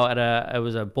situation as well at it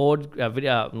was a board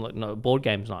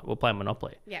games night. We're playing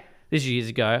Monopoly. Yeah. This is years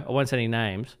ago. I won't say any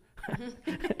names.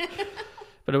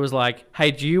 But it was like,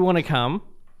 hey, do you want to come?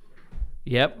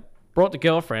 Yep. Brought the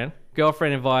girlfriend.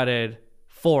 Girlfriend invited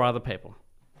 4 other people.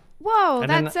 Whoa, And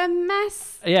then- that's a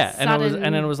mass. Yeah, and sudden,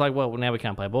 then it was like, well, now we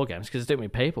can't play board games because it's too many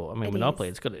people. I mean, It Monopoly,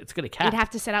 is. it's got a cap. You'd have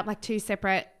to set up like 2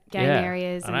 separate game Yeah,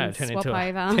 areas I know, and turn swap into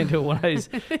over. turn into one of those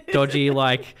dodgy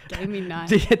like Gaming night.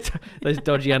 those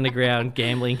dodgy underground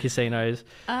gambling casinos.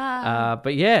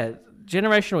 But yeah,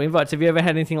 generational invites. Have you ever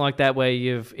had anything like that where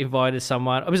you've invited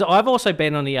someone? Because I've also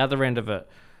been on the other end of it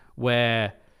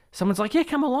where someone's like, yeah,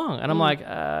 come along. And I'm like,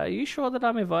 are you sure that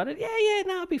I'm invited? Yeah,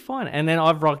 no, I'll be fine. And then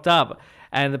I've rocked up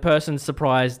and the person's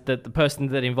surprised that the person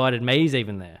that invited me is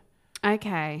even there.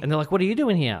 Okay. And they're like, what are you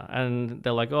doing here? And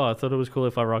they're like, oh, I thought it was cool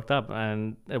if I rocked up.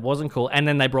 And it wasn't cool. And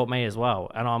then they brought me as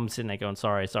well. And I'm sitting there going,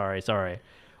 sorry.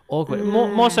 Awkward.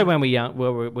 More so when we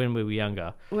were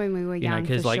younger. When we were You know, young,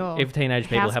 because for like sure. if teenage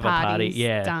people House have a party, parties,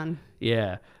 yeah, done.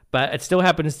 yeah. But it still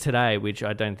happens today, which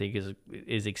I don't think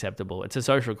is acceptable. It's a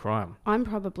social crime. I'm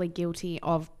probably guilty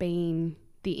of being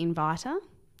the inviter.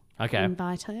 Okay.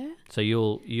 invite her. So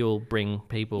you'll bring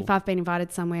people. If I've been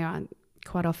invited somewhere, I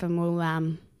quite often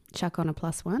will chuck on a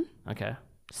 +1. Okay.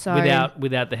 So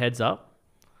Without the heads up.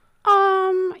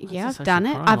 yeah, That's I've done it.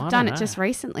 actually crime. I I've done don't it just know.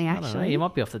 recently, I don't know. actually. You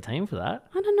might be off the team for that.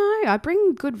 I don't know. I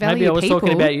bring good value Maybe I was people.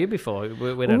 talking about you before.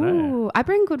 We don't know. Ooh, I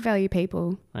bring good value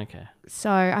people. Okay. So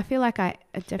I feel like I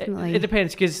definitely. It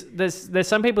depends because there's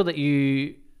some people that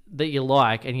you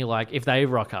like and you're like if they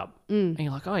rock up and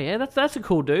you're like, oh yeah, that's a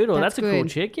cool dude or That's that's a cool good.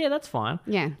 chick. Yeah, that's fine.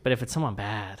 Yeah. But if it's someone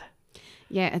bad,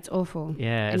 Yeah, it's awful.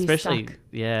 yeah, And you're especially stuck.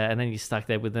 and then you're stuck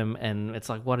there with them and it's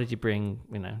like, what did you bring?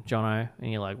 Jono,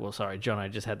 and you're like, well, sorry, Jono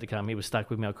just had to come. He was stuck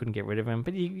with me. I couldn't get rid of him,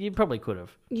 but you probably could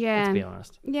have. Yeah. Let's be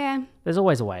honest. Yeah, There's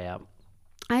always a way out.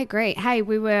 I agree. Hey,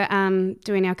 we were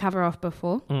doing our cover off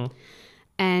before.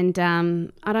 And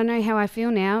I don't know how I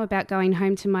feel now about going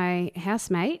home to my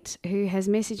housemate who has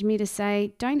messaged me to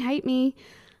say, don't hate me.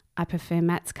 I prefer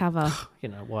Matt's cover. You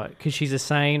know why? Because she's a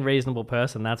sane, reasonable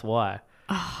person. That's why.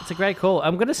 Oh. It's a great call.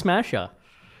 I'm gonna smash her.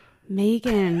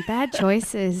 Megan, bad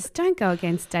choices. Don't go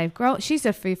against Dave Grohl. She's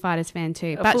a Foo Fighters fan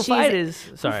too. But Foo she's Fighters.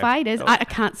 Foo Sorry. Fighters. Oh. I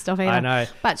can't stop either. I know.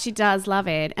 But she does love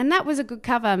Ed. And that was a good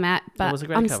cover, Matt. But was a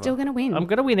great I'm cover. still going to win. I'm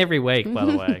gonna win every week, by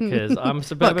the way, because I'm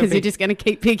suburban. Because you're just going to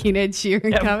keep picking Ed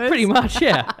Sheeran yeah, covers? pretty much.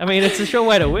 Yeah. I mean, it's a sure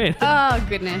way to win. Oh,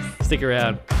 goodness. Stick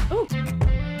around. Ooh.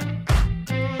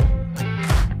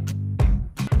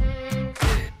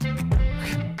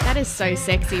 That is so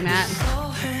sexy, Matt.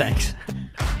 Thanks.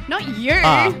 Not you.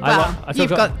 I but still you've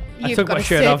got got my a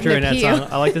shirt off certain during appeal. that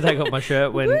song. I like to take off my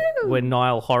shirt when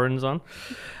Niall Horan's on.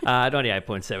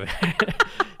 98.7.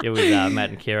 You're with Matt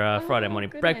and Kira, Friday morning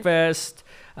goodness. breakfast.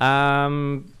 We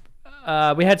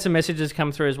had some messages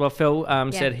come through as well. Phil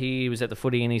said he was at the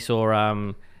footy and he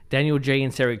saw Daniel G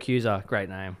in Syracusa. Great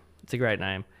name. It's a great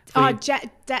name. I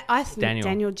think Daniel.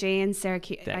 Daniel G and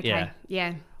Syracuse. Okay,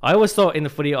 yeah. I always thought in the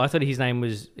footy, I thought his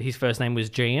first name was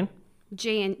Gian.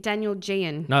 Daniel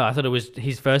Gian. No, I thought it was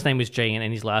his first name was Gian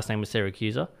and his last name was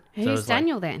Syracusa. So it Who's was like-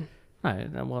 Daniel then?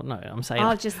 no, I'm saying.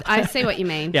 I see what you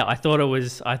mean. Yeah, I thought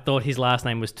his last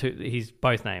name was his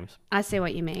both names I see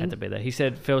what you had mean. to be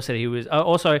there. Phil said he was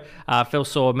Phil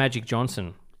saw Magic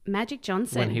Johnson Magic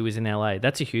Johnson. when he was in LA.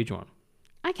 That's a huge one,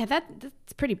 Okay,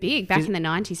 that's pretty big back in the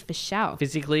 90s for sure.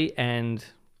 physically and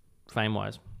fame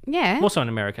wise. Yeah, Also in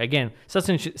America, again, it's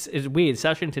weird.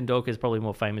 Sachin Tendulkar is probably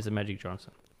more famous than Magic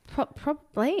Johnson.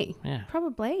 probably. Yeah.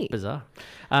 Probably. Bizarre.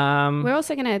 We're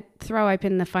also going to throw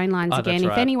open the phone lines Oh, again. that's If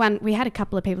right. anyone, we had a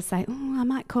couple of people say, "Oh, I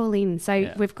might call in." So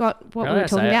Yeah. we've got what Really? we I were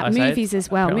talking say it. about, I say it. movies as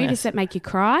well, Really? movies that make you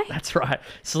cry, That's right.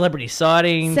 Celebrity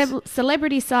sightings,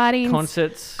 celebrity sightings,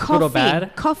 concerts, coffee, good or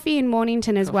bad. coffee in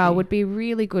Mornington as well Coffee. would be a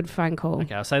really good phone call.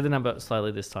 Okay, I'll say the number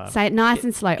slowly this time. Say it nice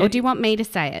and slow, or do you want me to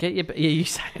say it? You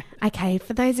say it. Okay,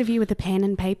 for those of you with a pen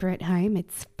and paper at home,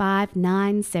 it's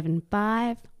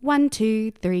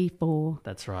 5975-1234.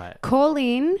 That's right. Call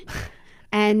in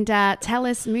and tell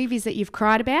us movies that you've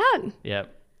cried about,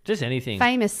 Yep. Just anything.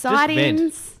 famous Just vent.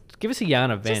 sightings. Give us a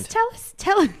yarn event. Just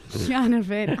tell us an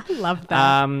event. I love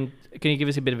that. Can you give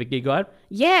us a bit of a gig guide?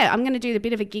 Yeah, I'm going to do a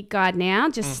bit of a gig guide now,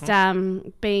 just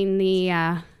being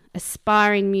the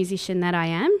aspiring musician that I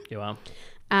am. You are.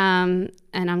 And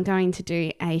I'm going to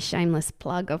do a shameless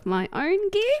plug of my own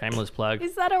gig. Shameless plug.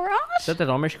 Is that all right? Is that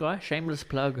Amish guy? Shameless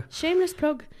plug. Shameless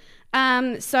plug.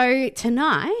 So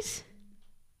tonight,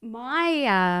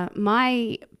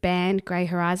 my band Grey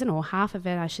Horizon, or half of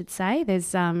it, I should say,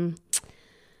 there's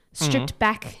stripped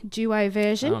back duo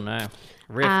version. Oh no.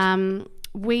 Rift.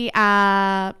 We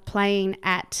are playing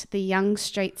at the Young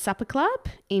Street Supper Club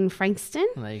in Frankston.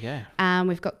 There you go.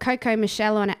 We've got Coco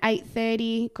Michelle on at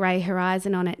 8:30, Grey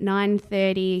Horizon on at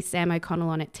 9:30, Sam O'Connell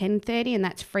on at 10:30, and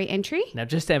that's free entry. Now,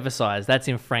 just to emphasise, that's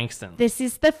in Frankston. This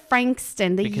is the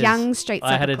Frankston, the Because Young Street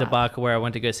Supper I had a Club. debacle where I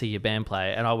went to go see your band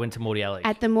play, and I went to Morty Alec.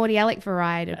 At the Morty Alec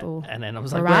Varietable. And then I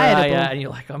was like, where are you? Varietable. And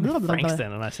you're like, I'm Blah, in blah, blah.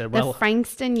 Frankston. And I said, The well,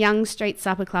 Frankston Young Street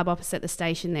Supper Club opposite the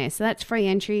station there. So that's free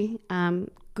entry.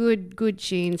 Good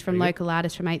tunes from Very good. local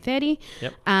artists from 8:30.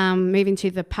 Yep. Moving to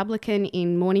the Publican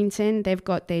in Mornington, they've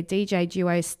got their DJ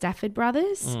duo Stafford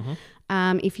Brothers.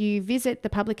 Mm-hmm. If you visit the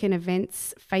Publican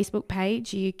Events Facebook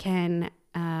page, you can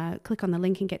click on the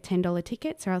link and get $10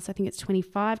 tickets, or else I think it's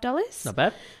 $25. not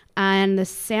bad. And the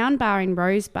Soundbar in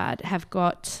Rosebud have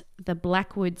got the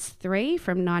Blackwoods 3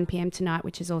 from 9 p.m. tonight,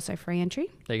 which is also free entry.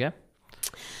 There you go.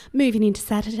 Moving into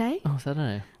Saturday, Oh,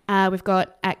 Saturday. we've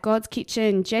got at God's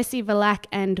Kitchen, Jesse Valack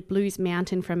and Blues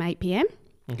Mountain from 8 p.m.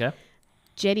 Okay.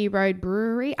 Jetty Road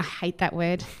Brewery. I hate that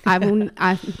word. Brewery.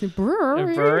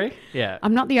 Brewery? Yeah.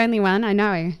 I'm not the only one, I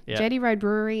know. Yeah. Jetty Road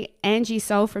Brewery, Angie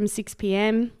Soul from 6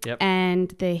 p.m. Yep. And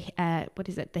the,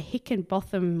 the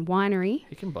Hickenbotham Winery.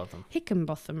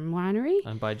 Hickenbotham Winery.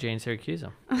 And by Gene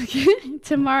Syracusa. Okay.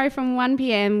 Tomorrow from 1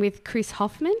 p.m. with Chris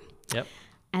Hoffman. Yep.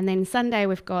 And then Sunday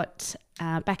we've got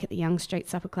back at the Young Street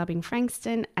Supper Club in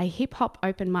Frankston, a hip-hop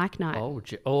open mic night.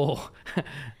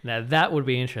 Now that would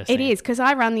be interesting. It is, because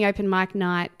I run the open mic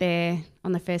night there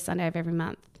on the first Sunday of every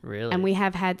month. Really? And we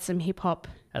have had some hip-hop.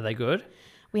 Are they good?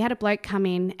 We had a bloke come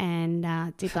in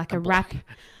and did like a rap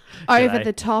over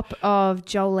the top of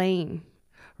Jolene.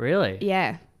 Really?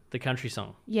 Yeah. The country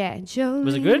song. Yeah. Jolene.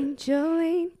 Was it good?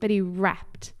 Jolene. But he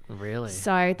rapped. Really?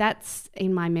 So that's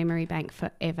in my memory bank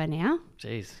forever now.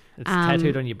 Jeez. It's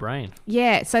tattooed on your brain.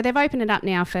 Yeah. So they've opened it up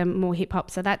now for more hip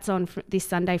hop. So that's on this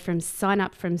Sunday sign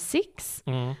up from 6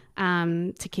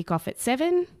 to kick off at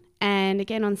 7. And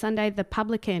again on Sunday, the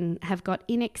Publican have got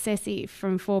In Excessive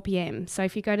from 4 p.m. So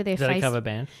if you go to their Is that a cover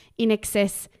band? In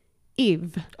Excessive.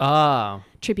 Ah.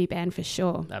 Tribute band for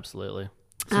sure. Absolutely.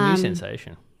 It's a new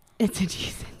sensation. It's a new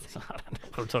sensation. I don't know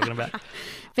what I'm talking about.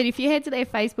 But if you head to their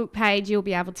Facebook page, you'll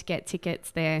be able to get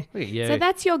tickets there. Look at you. So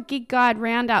that's your gig guide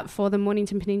roundup for the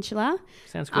Mornington Peninsula.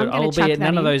 Sounds good. I'll be at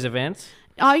none of those events.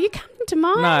 Oh, you coming to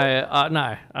mine?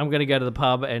 No. I'm going to go to the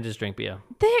pub and just drink beer.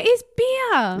 There is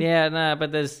beer. Yeah, no,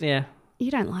 but there's, yeah.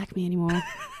 You don't like me anymore.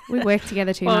 We work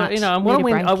together too Well, much. you know, I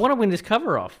want to win this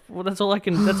cover off. Well, that's all I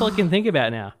can think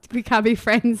about now. We can't be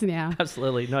friends now.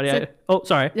 Absolutely.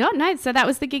 Sorry. No. So that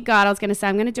was the gig guide. I was going to say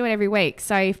I'm going to do it every week.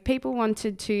 So if people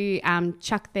wanted to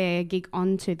chuck their gig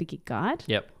onto the gig guide,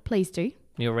 please do.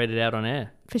 You'll read it out on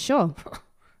air. For sure.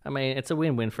 I mean, it's a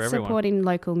win-win for everyone. Supporting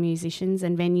local musicians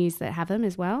and venues that have them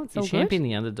as well. It's you all champion good.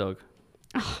 the underdog.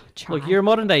 Oh, try. Look, you're a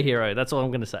modern day hero. That's all I'm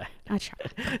going to say. I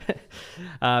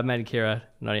try. Matt and Kira,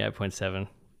 98.7.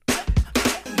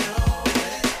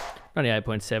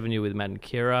 98.7, you're with Matt and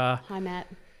Kira. Hi, Matt.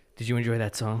 Did you enjoy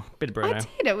that song? Bit of Bruno. I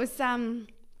did. It was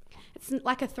it's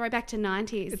like a throwback to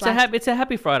 90s. It's a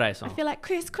happy Friday song. I feel like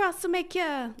crisscross will make you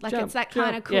like Jump, it's that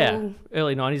kind of cool. Yeah,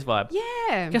 early 90s vibe.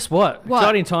 Yeah. Guess what?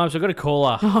 Exciting times. We've got a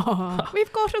caller.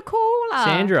 We've got a caller.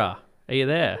 Sandra, are you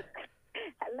there?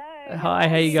 Hello. Hi,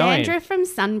 how you going? Sandra from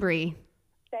Sunbury.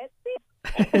 That's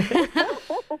it.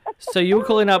 So you were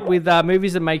calling up with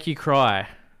movies that make you cry.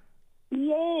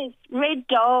 Yes, Red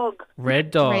Dog.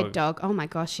 Red Dog. Red Dog. Oh my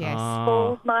gosh, yes.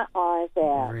 Bawled my eyes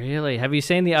out. Really? Have you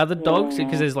seen the other dogs?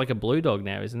 Because there's like a blue dog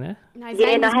now, isn't there? No, his Yeah,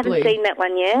 name and I was haven't Blue. seen that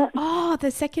one yet. Oh,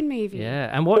 the second movie. Yeah.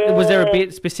 And what was there a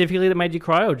bit specifically that made you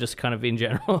cry, or just kind of in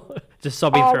general, just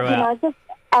sobbing throughout? Just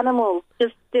animals,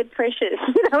 just they're precious.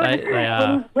 You know, They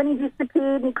are. When he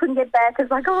disappeared and he couldn't get back, it's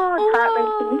like, it's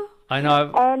heart-wrenching. I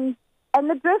know. And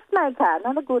The Dressmaker,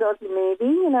 another good Aussie movie.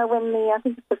 You know, when I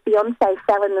think the fiance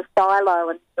fell in the silo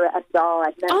and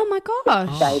died. Oh my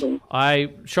gosh. Dating.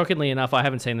 Shockingly enough, I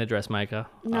haven't seen The Dressmaker.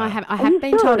 No, I have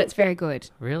been told it's very good.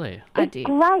 Really? I did.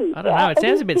 Great. I don't know. It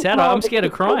sounds a bit sad. I'm scared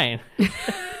of crying.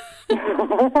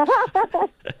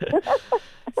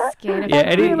 Scared of Yeah,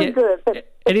 It's really good.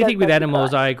 But anything with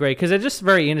animals, I agree, because they're just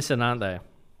very innocent, aren't they?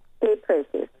 they're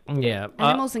precious. Yeah.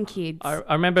 animals and kids. I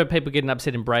remember people getting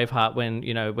upset in Braveheart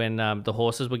when the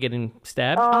horses were getting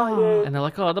stabbed. Oh, And they're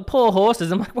like, oh, the poor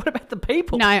horses. I'm like, what about the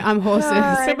people? No, I'm horses.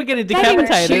 People getting They didn't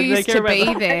decapitated. choose They care to about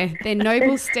be there. They're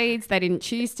noble steeds. They didn't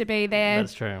choose to be there.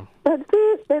 That's true. That's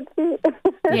it.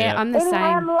 Yeah, I'm the Anyway,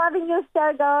 I'm same. loving your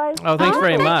show, guys. Oh, thanks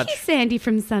very thank much. you, Sandy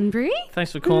from Sunbury.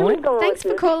 Thanks for calling. Thanks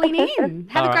for calling in.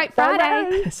 Have a All great right.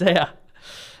 Friday. See ya.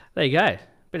 There you go.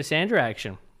 Bit of Sandra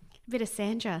action. Bit of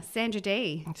Sandra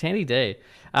D. Sandy D.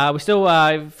 We still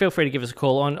feel free to give us a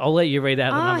call on. I'll let you read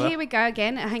out the number. Oh, here we go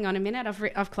again. Hang on a minute.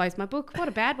 I've closed my book. What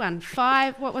a bad one.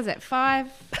 5. What was it? 5.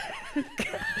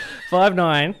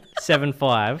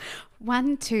 5975.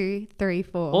 1, 2, 3,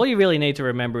 4. All you really need to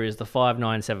remember is the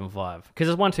 5975 because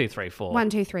it's 1, 2, 3, 4. 1,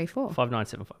 2, 3, 4.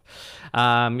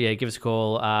 5975. Yeah, give us a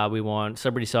call. We want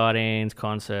celebrity sightings,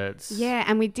 concerts. Yeah,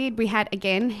 and we had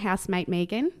again housemate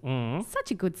Megan.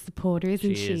 Such a good supporter,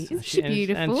 isn't she? Isn't she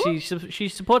beautiful? And she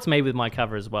supports me with my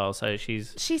cover as well. So she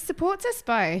supports us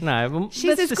both. No, well,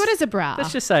 She's as good as a bra.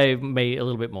 Let's just say me a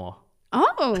little bit more.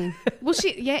 Oh, well,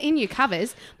 in your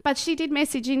covers, but she did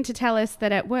message in to tell us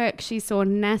that at work she saw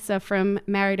NASA from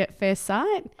Married at First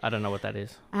Sight. I don't know what that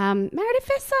is. Married at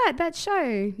First Sight, that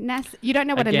show. NASA. You don't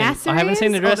know what Again, a NASA is? I haven't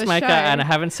seen The or Dressmaker show? and I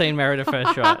haven't seen Married at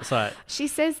First Sight. She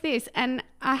says this, and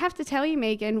I have to tell you,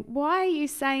 Megan, why are you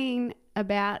saying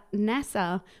about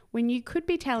NASA when you could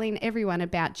be telling everyone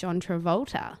about John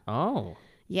Travolta? Oh,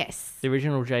 Yes. the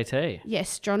original JT.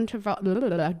 Yes, John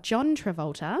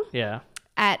Travolta. Yeah.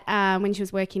 at when she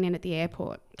was working in at the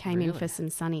airport. Came in Really? for some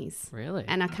sunnies. Really?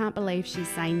 And I can't believe she's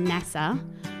saying NASA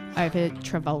over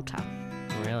Travolta.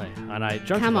 Really? I know.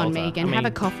 John Come on, Travolta. Megan. Have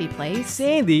a coffee, please.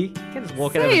 Sandy. Can't just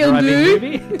walk out of a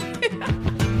drive-in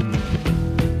movie.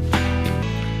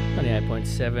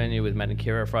 98.7, you're with Matt and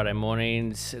Kira Friday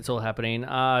mornings. It's all happening.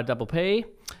 Double P.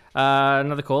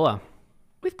 Another caller.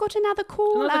 We've got another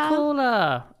caller. Another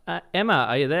caller. Emma,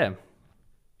 are you there?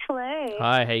 Hello.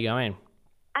 Hi, how you going?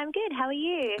 I'm good. How are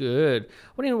you? Good.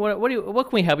 What can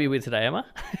we help you with today, Emma?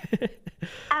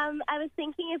 I was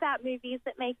thinking about movies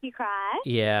that make you cry.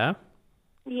 Yeah.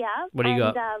 Yeah. What do you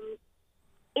got?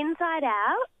 Inside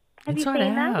Out. Have Inside you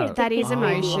seen Out. that? It's That is a Disney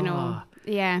movie. emotional.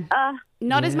 Yeah.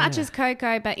 Not as much as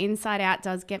Coco, but Inside Out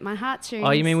does get my heartstrings.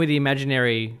 Oh, you mean with the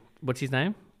imaginary, what's his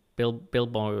name? Bill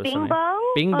Bong or Bing something?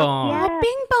 Bong? Bing Oh, Bong. yeah.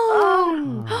 Bing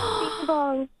Bong. Bing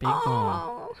Bong. Bing Bong.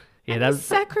 Oh. Yeah, And he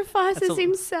sacrifices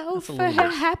himself for her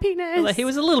happiness. He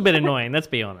was a little bit annoying, let's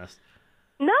be honest.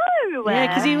 No. Yeah,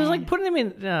 because he was like putting him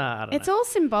in. I don't It's know. all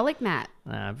symbolic, Matt.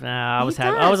 I was He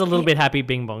happy. I was a does. little bit happy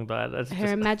Bing Bong died. That's Her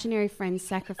just... imaginary friend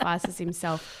sacrifices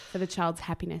himself for the child's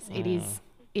happiness. It is.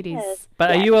 It is.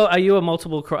 But are you a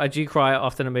multiple cry? Do you cry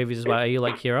often in movies as well? Are you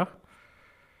like Kira?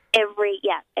 Every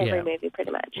Yeah. movie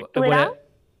pretty much. What- Glitter.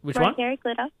 which Mariah one? Carey,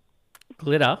 Glitter.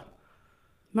 Glitter.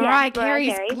 Mariah Mariah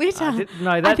Carey's Carey. glitter.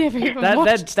 No, I that never even that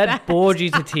watched that. bored you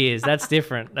to tears. That's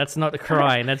different. That's not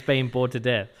crying. That's being bored to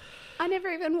death. I never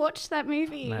even watched that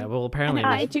movie. No, well, apparently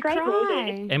Why it did you Great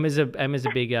cry? movie. Emma's a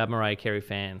big Mariah Carey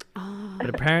fan. But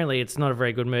apparently it's not a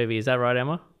very good movie. Is that right,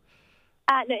 Emma?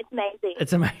 No, it's amazing.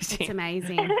 It's amazing. It's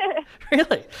amazing.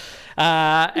 Really?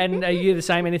 And are you the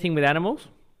same? Anything with animals?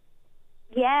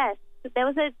 Yes. There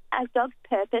was a Dog's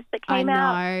Purpose that I came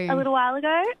out know. a little while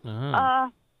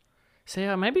ago. See,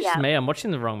 maybe it's just Yeah. me. I'm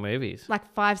watching the wrong movies. Like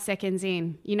 5 seconds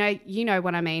in, you know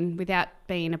what I mean. Without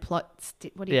being a plot,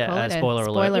 what do you Yeah, call it? spoiler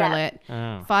alert. Spoiler Yeah. alert.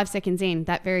 Oh. 5 seconds in,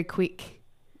 that very quick.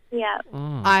 Yeah.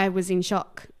 I was in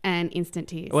shock and instant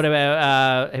tears. What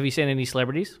about, have you seen any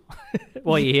celebrities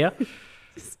while you're here?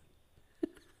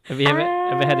 Have you ever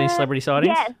had any celebrity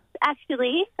sightings? Yes,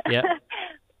 actually. Yeah.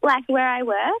 Like where I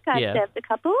work, I've Yeah. served a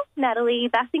couple. Natalie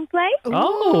Bassingthwaight.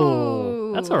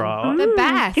 Oh, that's all right. The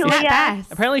Bass, Julia. Matt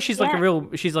Bass. Apparently she's like Yeah.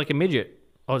 she's like a midget.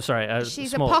 Oh, sorry.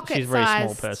 She's a small. pocket She's a very small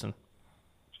sized- person.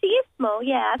 She is small,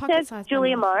 yeah. I've Pocket-sized served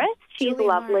Julia woman. Morris. She's Julia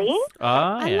lovely. Morris. Oh,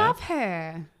 I yeah. love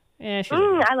her. Yeah, she's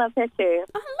I love her too.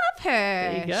 I love her.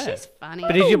 There you go. She's funny.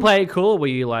 But did you play it cool? Were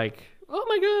you like, oh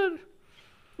my god?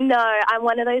 No, I'm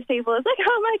one of those people that's like,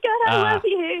 oh my God, I love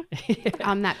you.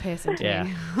 I'm that person too. Yeah.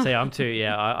 See, I'm too.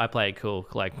 Yeah, I play it cool.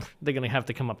 Like they're gonna have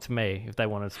to come up to me if they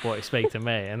want to speak to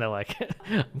me, and they're like,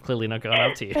 I'm clearly not going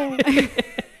up to you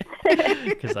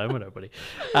because I'm a nobody.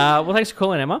 Well, thanks for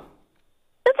calling, Emma.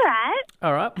 That's all right.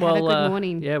 All right. Have Well, a good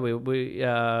morning. Yeah,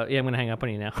 I'm gonna hang up on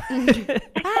you now. Bye.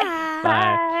 Bye.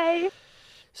 Bye.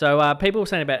 So people were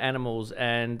saying about animals,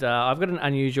 and I've got an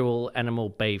unusual animal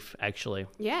beef actually.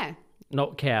 Yeah.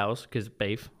 Not cows, because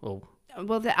beef. Well,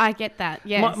 Well, I get that.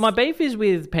 Yes. my beef is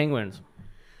with penguins.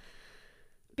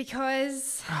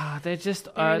 Because They're just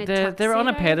They're in a they're on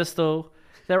a tuxedo? pedestal.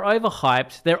 They're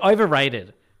overhyped. They're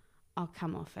overrated. I'll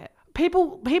come off it.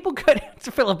 People go down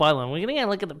to Phillip Island. We're gonna go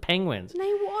look at the penguins.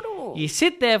 They waddle. You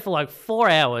sit there for like 4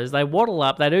 hours. They waddle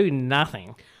up. They do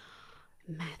nothing.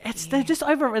 They're just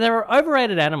they're an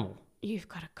overrated animal. You've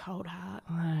got a cold heart.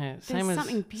 Same as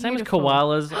something same as beautiful.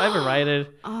 koalas. Overrated.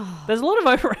 There's a lot of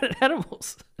overrated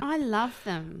animals. I love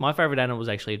them. My favorite animal is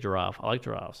actually a giraffe. I like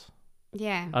giraffes.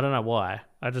 Yeah. I don't know why.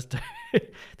 I just they've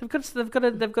got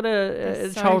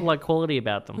a so- childlike quality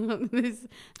about them.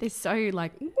 They're so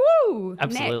like, woo!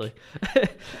 Absolutely.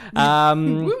 Neck.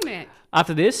 Woo neck.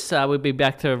 After this, we'll be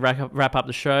back to wrap up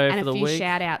the show And for a the few week.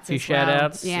 shout-outs few as well.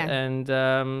 shout-outs. Yeah. And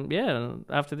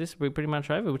after this, we're pretty much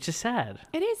over, which is sad.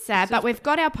 It is sad, but we've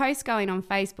got our post going on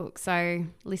Facebook, so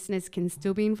listeners can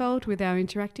still be involved with our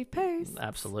interactive posts.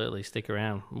 Absolutely. Stick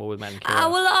around. More with Matt and I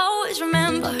Kira. will always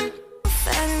remember I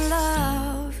fell in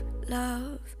love,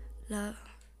 love, love.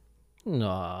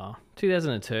 No.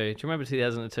 2002. Do you remember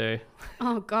 2002?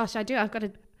 Oh gosh, I do. I've got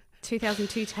a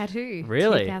 2002 tattoo.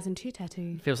 Really? 2002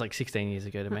 tattoo. Feels like 16 years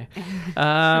ago to me. We've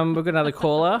got another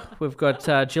caller. We've got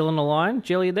Jill on the line.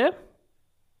 Jill, you there?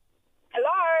 Hello.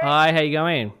 Hi, how you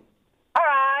going? All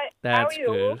right. That's How are you?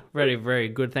 good. Very, very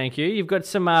good. Thank you. You've got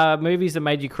some movies that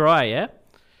made you cry, yeah?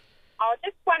 Oh,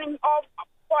 just one in,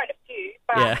 quite a few,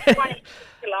 but Yeah. one in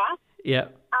particular. Yeah.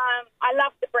 I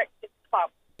love The Breakfast Club.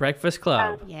 Breakfast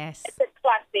Club. Yes. It's a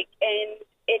classic, and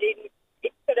it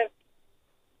sort of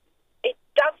it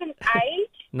doesn't age.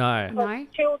 No. No.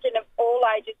 Children of all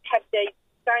ages have these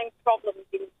same problems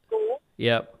in school,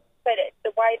 Yep. but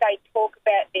the way they talk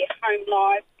about their home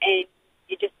life, and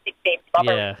you just sit there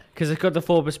blubbering. Yeah, because it's got the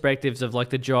four perspectives of like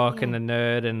the jock and the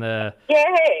nerd and the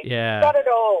Yeah, got it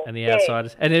all. and the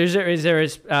outsiders. And is there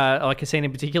like a scene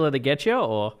in particular that gets you,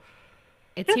 or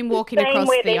It's him The walking scene across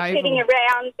where the they're sitting oval.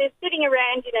 around,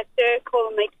 in a circle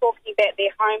and they're talking about their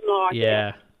home life.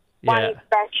 yeah, One's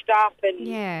scratched up and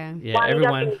Yeah.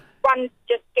 one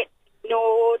just gets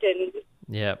ignored and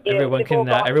yeah, Yeah, everyone they've all can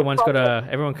got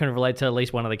everyone can relate to at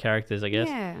least one of the characters, I guess.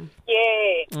 Yeah.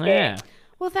 Yeah.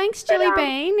 Well, thanks, But, Jelly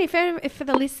Bean. If for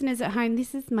the listeners at home,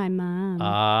 this is my mum.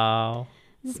 Oh.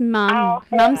 This is Mum.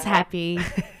 Mum's happy.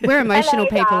 We're emotional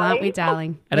Hello, people, aren't we,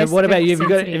 darling? darling? And We're what about very you? Have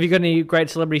sensitive. you got any great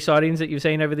celebrity sightings that you've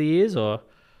seen over the years, or?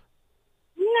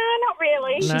 no, not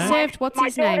really. She She served, what's My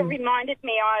his daughter name? reminded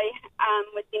me I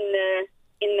was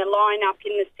in the lineup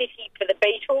in the city for the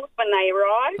Beatles when they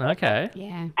arrived, Okay.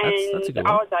 Yeah. That's a good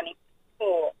I one. was only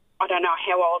I don't know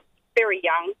how old, very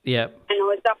young, Yep. and I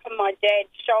was up on my dad's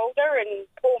shoulder, and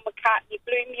Paul McCartney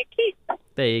blew me a kiss.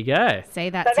 There you go. See, So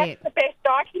that's that's it. the best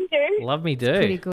I can do. Love me do. Pretty good.